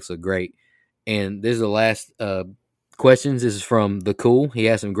 The effects look great. And this is the last questions. This is from The Cool. He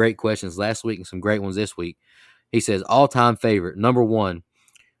had some great questions last week and some great ones this week. He says, all-time favorite. Number 1,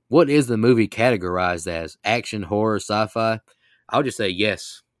 what is the movie categorized as? Action, horror, sci-fi? I'll just say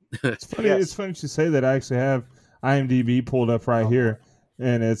yes. It's funny. Yes. It's funny to say that. I actually have IMDb pulled up right here,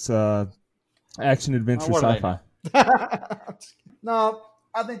 and it's action, adventure, sci-fi. No,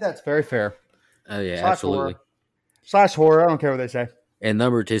 I think that's very fair. Oh yeah, absolutely. Horror. I don't care what they say. And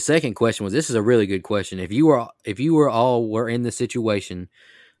his second question was, this is a really good question. If you were in the situation,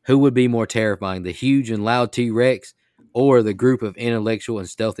 who would be more terrifying, the huge and loud T-Rex or the group of intellectual and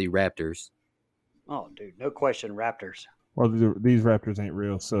stealthy raptors? Oh, dude, no question, raptors. Well, these raptors ain't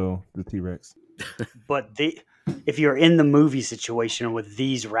real, so the T-Rex. But if you're in the movie situation with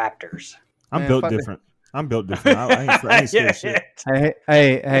these raptors, I'm built different. I ain't scared of shit.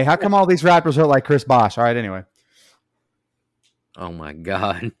 Hey, how come all these raptors look like Chris Bosh? All right, anyway. Oh my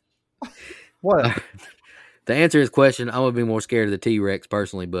God. What? To answer his question, I would be more scared of the T-Rex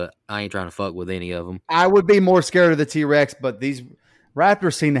personally, but I ain't trying to fuck with any of them. I would be more scared of the T-Rex, but these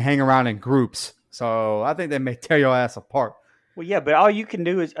raptors seem to hang around in groups, so I think they may tear your ass apart. Well, yeah, but all you can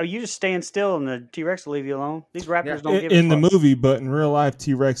do is you just stand still, and the T-Rex will leave you alone. These raptors don't give a fuck. In the movie, but in real life,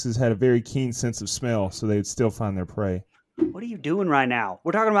 T-Rexes had a very keen sense of smell, so they'd still find their prey. What are you doing right now?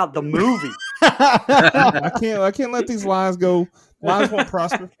 We're talking about the movie. I can't let these lies go. Lies won't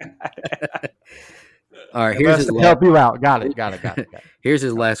prosper. All right, here's his help you out. Got it. Here's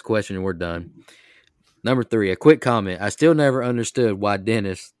his last question, and we're done. Number 3, a quick comment. I still never understood why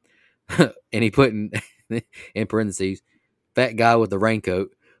Dennis, and he put in parentheses, fat guy with the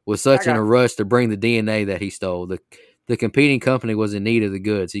raincoat, was such in a rush to bring the DNA that he stole. The competing company was in need of the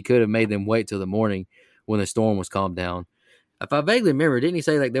goods. He could have made them wait till the morning when the storm was calmed down. If I vaguely remember, didn't he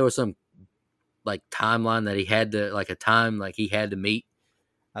say like there was some like timeline that he had to, like a time like he had to meet?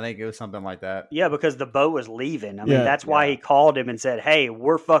 I think it was something like that. Yeah, because the boat was leaving. I mean, that's why he called him and said, "Hey,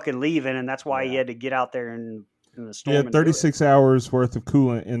 we're fucking leaving," and that's why he had to get out there in the storm. Yeah, 36 hours worth of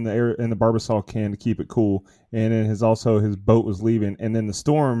coolant in the Barbasol can to keep it cool, and then his boat was leaving, and then the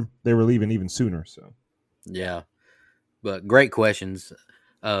storm they were leaving even sooner. So, yeah, but great questions.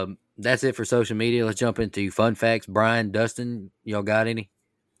 That's it for social media. Let's jump into fun facts. Brian, Dustin, y'all got any?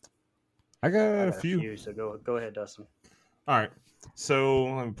 I got I a got few. so go ahead, Dustin. All right. So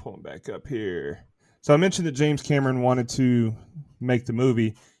let me pull them back up here. So I mentioned that James Cameron wanted to make the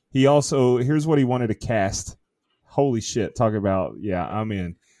movie. He also, here's what he wanted to cast. Holy shit. Talk about, yeah, I'm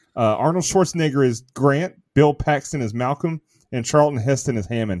in. Arnold Schwarzenegger is Grant, Bill Paxton is Malcolm, and Charlton Heston is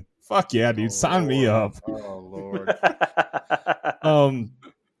Hammond. Fuck yeah, dude. Sign me up. Oh, Lord.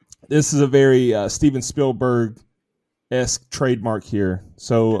 This is a very Steven Spielberg-esque trademark here.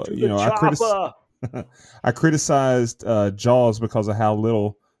 So, I criticized Jaws because of how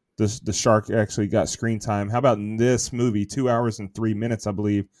little the shark actually got screen time. How about in this movie, 2 hours and 3 minutes, I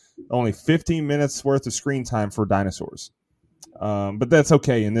believe, only 15 minutes worth of screen time for dinosaurs. But that's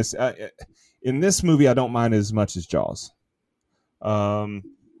okay. In this movie, I don't mind as much as Jaws.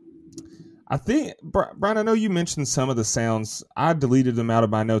 I think, Brian, I know you mentioned some of the sounds. I deleted them out of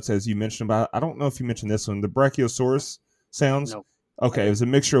my notes as you mentioned, but I don't know if you mentioned this one. The Brachiosaurus sounds? No. Okay, it was a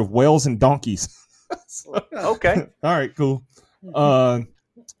mixture of whales and donkeys. Okay. All right, cool.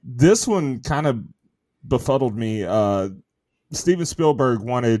 This one kind of befuddled me. Steven Spielberg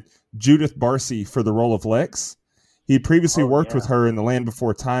wanted Judith Barcy for the role of Lex. He had previously worked with her in The Land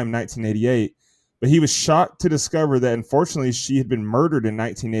Before Time, 1988. But he was shocked to discover that, unfortunately, she had been murdered in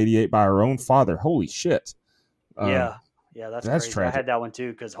 1988 by her own father. Holy shit. Yeah, that's crazy. Tragic. I had that one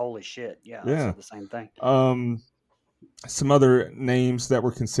too because holy shit. Yeah, I said the same thing. Some other names that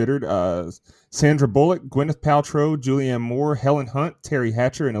were considered, Sandra Bullock, Gwyneth Paltrow, Julianne Moore, Helen Hunt, Terry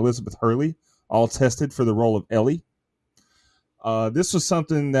Hatcher, and Elizabeth Hurley, all tested for the role of Ellie. This was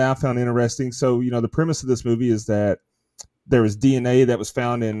something that I found interesting. So, the premise of this movie is that there was DNA that was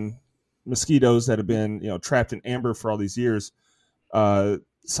found in mosquitoes that have been, trapped in amber for all these years.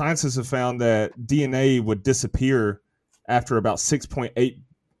 Scientists have found that DNA would disappear after about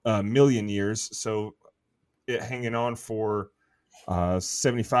 6.8 million years. So it hanging on for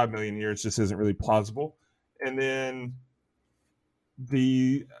 75 million years just isn't really plausible. And then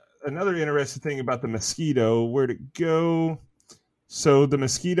another interesting thing about the mosquito, where'd it go? So the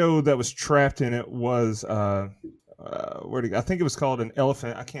mosquito that was trapped in it was I think it was called an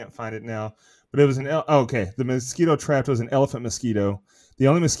elephant. I can't find it now, but it was the mosquito trapped was an elephant mosquito. The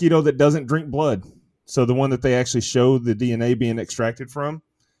only mosquito that doesn't drink blood. So the one that they actually showed the DNA being extracted from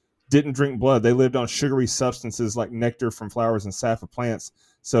didn't drink blood. They lived on sugary substances like nectar from flowers and sap of plants.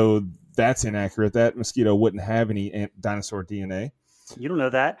 So that's inaccurate. That mosquito wouldn't have any dinosaur DNA. You don't know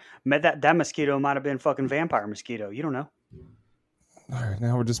that. That mosquito might have been fucking vampire mosquito. You don't know. All right,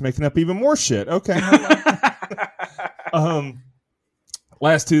 now we're just making up even more shit. Okay.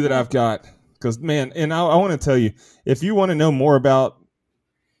 Last two that I've got, because man, and I want to tell you, if you want to know more about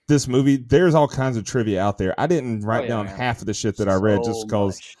this movie, there's all kinds of trivia out there. I didn't write down half of the shit that I read just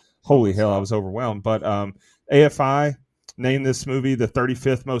because, holy hell, I was overwhelmed. But AFI named this movie the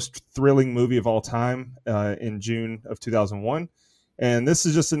 35th most thrilling movie of all time in June of 2001. And this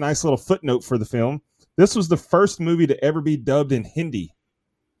is just a nice little footnote for the film. This was the first movie to ever be dubbed in Hindi.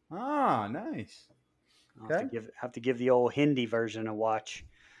 Ah, nice. Okay. Have to give the old Hindi version a watch.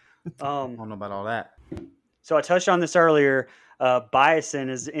 I don't know about all that. So I touched on this earlier. Bison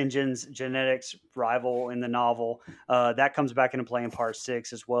is InGen's genetics rival in the novel. That comes back into play in part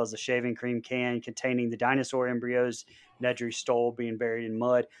 6, as well as the shaving cream can containing the dinosaur embryos Nedry stole being buried in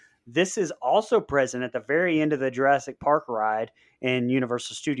mud. This is also present at the very end of the Jurassic Park ride in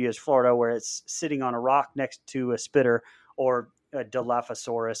Universal Studios, Florida, where it's sitting on a rock next to a spitter or a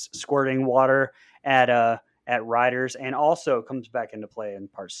Dilophosaurus squirting water at riders, and also comes back into play in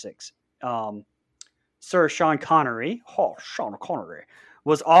part 6. Sir Sean Connery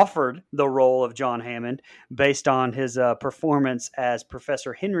was offered the role of John Hammond based on his performance as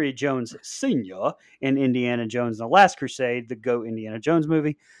Professor Henry Jones Sr. in Indiana Jones and the Last Crusade, the GOAT Indiana Jones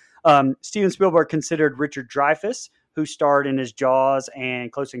movie. Steven Spielberg considered Richard Dreyfuss, who starred in his Jaws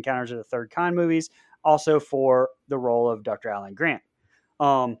and Close Encounters of the Third Kind movies, also for the role of Dr. Alan Grant.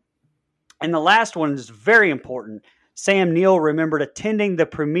 And the last one is very important. Sam Neill remembered attending the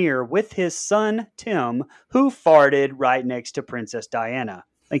premiere with his son, Tim, who farted right next to Princess Diana.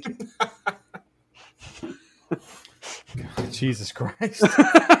 Thank you. God, Jesus Christ.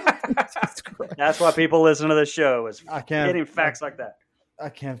 That's why people listen to the show, is getting facts like that. I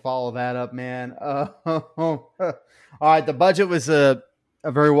can't follow that up, man. All right, the budget was a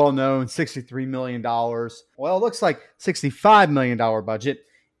very well-known $63 million. Well, it looks like $65 million budget,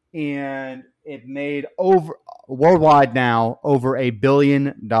 and it made worldwide now over $1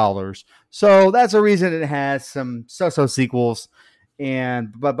 billion. So that's a reason it has some so-so sequels.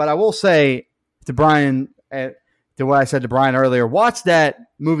 But I will say to Brian, to what I said to Brian earlier, watch that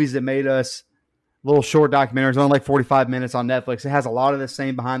Movies That Made Us little short documentary. It's only like 45 minutes on Netflix. It has a lot of the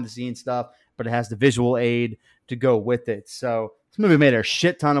same behind the scenes stuff, but it has the visual aid to go with it. So this movie made a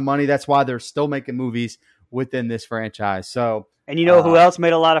shit ton of money. That's why they're still making movies within this franchise. So, and you know who else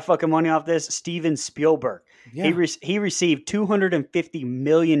made a lot of fucking money off this? Steven Spielberg. Yeah. He received $250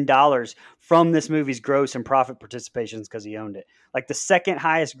 million from this movie's gross and profit participations because he owned it. Like the second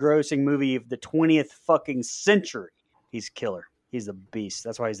highest grossing movie of the 20th fucking century. He's killer. He's a beast.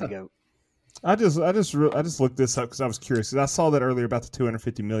 That's why he's the GOAT. I just looked this up because I was curious. I saw that earlier about the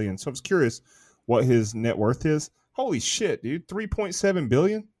 250 million. So I was curious what his net worth is. Holy shit, dude! 3.7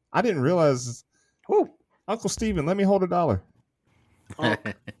 billion. I didn't realize. Woo. Uncle Steven, let me hold $1.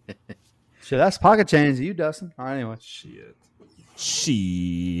 Shit, that's pocket change to you, Dustin. All right, anyway. Shit.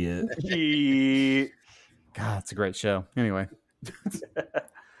 God, it's a great show. Anyway.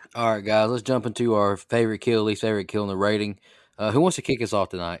 All right, guys, let's jump into our favorite kill, least favorite kill in the rating. Who wants to kick us off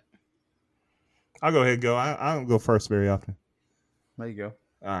tonight? I'll go ahead and go. I don't go first very often. There you go.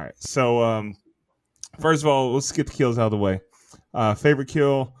 All right. So, first of all, let's get the kills out of the way. Favorite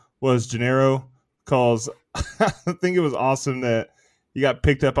kill was Gennaro, because I think it was awesome that he got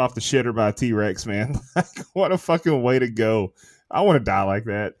picked up off the shitter by a T-Rex, man. What a fucking way to go. I want to die like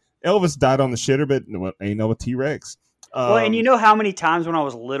that. Elvis died on the shitter, but ain't no T-Rex. Well, and you know how many times when I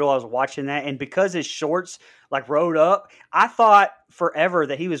was little, I was watching that, and because his shorts like rode up, I thought forever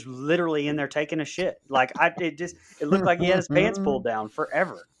that he was literally in there taking a shit. Like it looked like he had his pants pulled down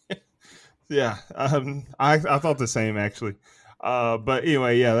forever. Yeah, I thought the same actually. But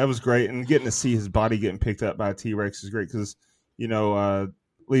anyway, yeah, that was great, and getting to see his body getting picked up by a T-Rex is great because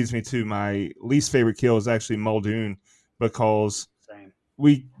leads me to my least favorite kill is actually Muldoon, because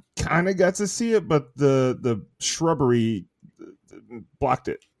we kind of got to see it, but the shrubbery blocked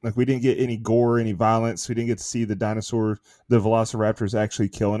it. Like we didn't get any gore, any violence. We didn't get to see the dinosaur, the velociraptors actually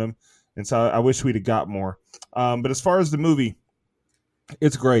killing him. And so I wish we'd have got more. But as far as the movie,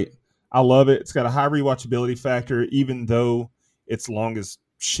 it's great. I love it. It's got a high rewatchability factor, even though it's long as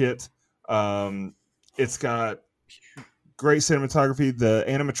shit. It's got great cinematography. The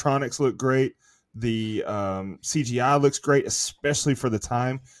animatronics look great. The CGI looks great, especially for the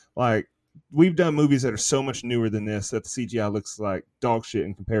time. Like, we've done movies that are so much newer than this that the CGI looks like dog shit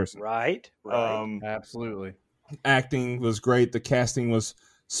in comparison. Right. Absolutely. Acting was great. The casting was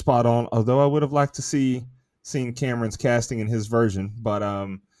spot on. Although I would have liked to seen Cameron's casting in his version, but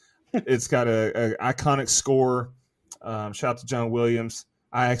it's got a iconic score. Shout out to John Williams.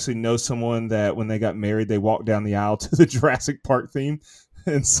 I actually know someone that when they got married, they walked down the aisle to the Jurassic Park theme,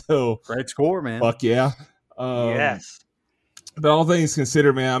 and so great score, man. Fuck yeah. Yes. But all things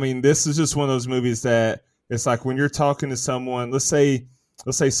considered, man, I mean, this is just one of those movies that it's like when you're talking to someone, let's say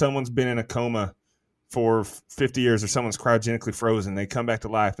someone's been in a coma for 50 years or someone's cryogenically frozen. They come back to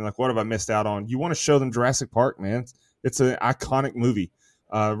life and like, what have I missed out on? You want to show them Jurassic Park, man. It's an iconic movie,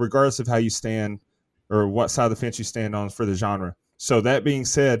 regardless of how you stand or what side of the fence you stand on for the genre. So that being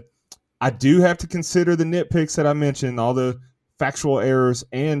said, I do have to consider the nitpicks that I mentioned, all the factual errors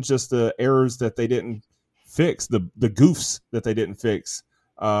and just the errors that they didn't fix, the goofs that they didn't fix.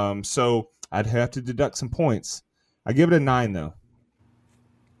 So I'd have to deduct some points. I give it a 9 though.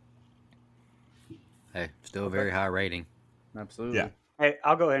 Hey, still a very high rating. Absolutely. Yeah. Hey,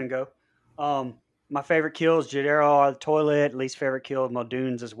 I'll go ahead and go. My favorite kill is Jadero on the toilet. Least favorite kill is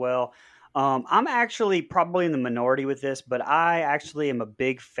Muldoon's as well. I'm actually probably in the minority with this, but I actually am a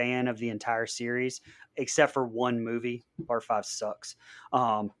big fan of the entire series, except for one movie. Part 5 sucks.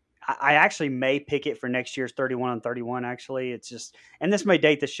 I actually may pick it for next year's 31 on 31. Actually, it's just, and this may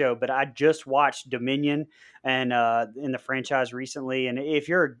date the show, but I just watched Dominion and in the franchise recently. And if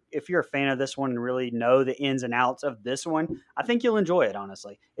you're a fan of this one and really know the ins and outs of this one, I think you'll enjoy it.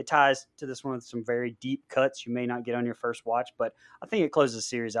 Honestly, it ties to this one with some very deep cuts you may not get on your first watch, but I think it closes the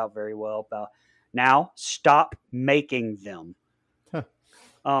series out very well. Now, stop making them.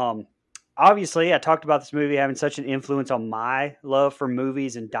 Obviously, I talked about this movie having such an influence on my love for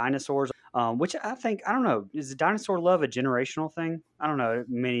movies and dinosaurs, which I think, I don't know, is the dinosaur love a generational thing? I don't know.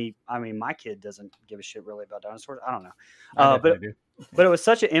 My kid doesn't give a shit really about dinosaurs. I don't know. But it was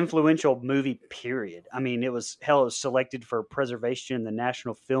such an influential movie, period. I mean, it was selected for preservation in the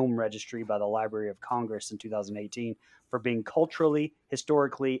National Film Registry by the Library of Congress in 2018 for being culturally,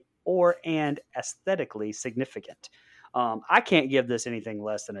 historically, and aesthetically significant. I can't give this anything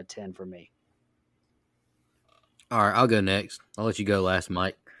less than a 10 for me. All right, I'll go next. I'll let you go last,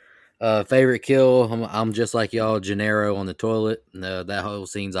 Mike. Favorite kill, I'm just like y'all, Gennaro on the toilet. That whole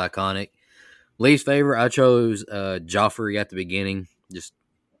scene's iconic. Least favorite, I chose Joffrey at the beginning. Just,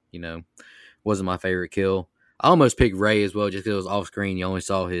 wasn't my favorite kill. I almost picked Ray as well just because it was off screen. You only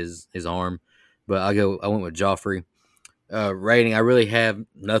saw his arm. but I went with Joffrey. Rating, I really have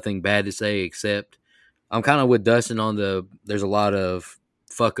nothing bad to say except I'm kind of with Dustin on there's a lot of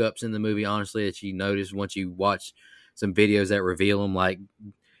fuck ups in the movie, honestly, that you notice once you watch some videos that reveal them, like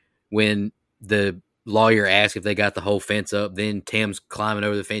when the lawyer asks if they got the whole fence up, then Tim's climbing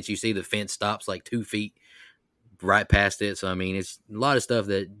over the fence. You see the fence stops like 2 feet right past it. So, I mean, it's a lot of stuff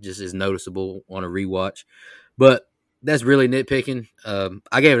that just is noticeable on a rewatch. But that's really nitpicking.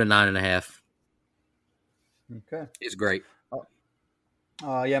 I gave it a 9.5. Okay. It's great.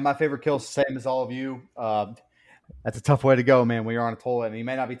 Yeah, my favorite kill is the same as all of you. That's a tough way to go, man, when you're on a toilet. And he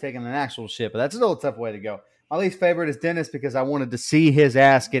may not be taking an actual shit, but that's still a tough way to go. My least favorite is Dennis because I wanted to see his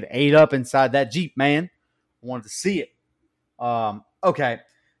ass get ate up inside that Jeep, man. I wanted to see it. Okay.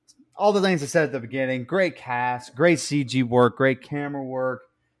 All the things I said at the beginning, great cast, great CG work, great camera work.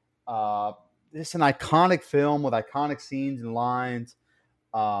 It's an iconic film with iconic scenes and lines.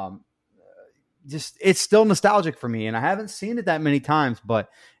 Just it's still nostalgic for me, and I haven't seen it that many times,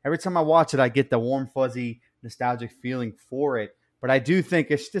 but every time I watch it, I get the warm, fuzzy, nostalgic feeling for it. But I do think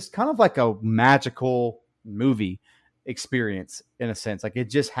it's just kind of like a magical movie experience in a sense. Like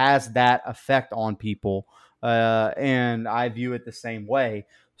it just has that effect on people, and I view it the same way.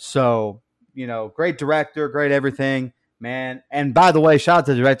 So, great director, great everything, man. And by the way, shout out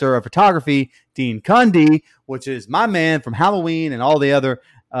to the director of photography, Dean Cundy, which is my man from Halloween and all the other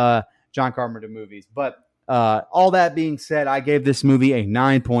John Carpenter movies. But all that being said, I gave this movie a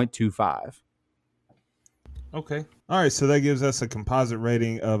 9.25. Okay. All right. So that gives us a composite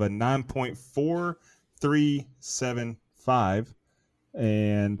rating of a 9.4375.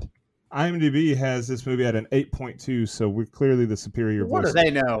 And IMDb has this movie at an 8.2. So we're clearly the superior What voice. do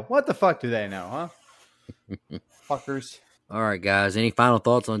they know? What the fuck do they know, huh? Fuckers. All right, guys. Any final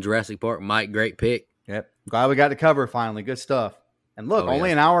thoughts on Jurassic Park? Mike, great pick. Yep. Glad we got to cover finally. Good stuff. And look, Oh, only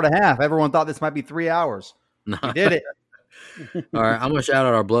yeah. an hour and a half. Everyone thought this might be 3 hours. We did it. All right, I'm going to shout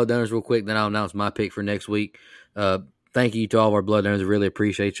out our blood donors real quick, then I'll announce my pick for next week. Thank you to all of our blood donors. I really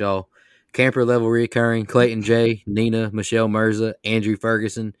appreciate y'all. Camper Level Reoccurring, Clayton J, Nina, Michelle Mirza, Andrew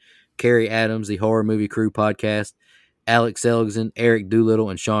Ferguson, Carrie Adams, the Horror Movie Crew podcast, Alex Seligson, Eric Doolittle,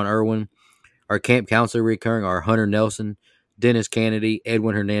 and Sean Irwin. Our camp counselor recurring are Hunter Nelson, Dennis Kennedy,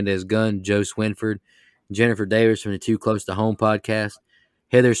 Edwin Hernandez Gunn, Joe Swinford, Jennifer Davis from the Too Close to Home podcast,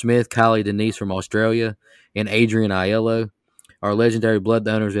 Heather Smith, Kylie Denise from Australia, and Adrian Aiello. Our legendary blood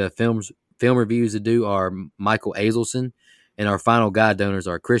donors we have film reviews to do are Michael Azelson, and our final guide donors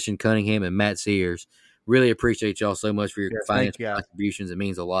are Christian Cunningham and Matt Sears. Really appreciate y'all so much for your financial contributions. It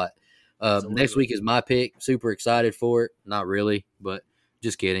means a lot. Next week is my pick. Super excited for it. Not really, but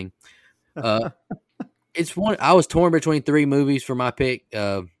just kidding. It's one. I was torn between 3 movies for my pick.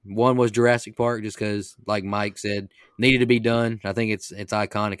 One was Jurassic Park, just because, like Mike said, needed to be done. I think it's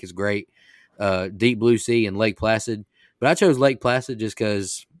iconic. It's great. Deep Blue Sea and Lake Placid, but I chose Lake Placid just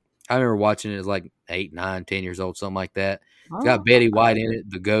because I remember watching it as like 8, 9, 10 years old, something like that. It's got Betty White in it,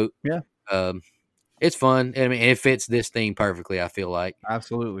 the goat. Yeah. It's fun. I mean, it fits this theme perfectly, I feel like.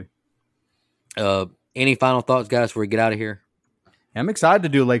 Absolutely. Any final thoughts, guys, before we get out of here? I'm excited to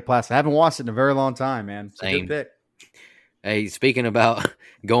do Lake Placid. I haven't watched it in a very long time, man. It's a good pick. Hey, speaking about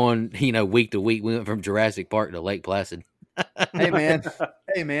going, week to week, we went from Jurassic Park to Lake Placid. Hey,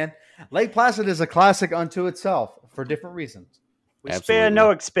 man. Lake Placid is a classic unto itself for different reasons. We spare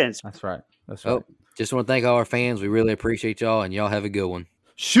no expense. That's right. Just want to thank all our fans. We really appreciate y'all, and y'all have a good one.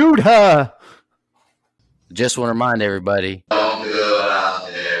 Shoot her. Just want to remind everybody.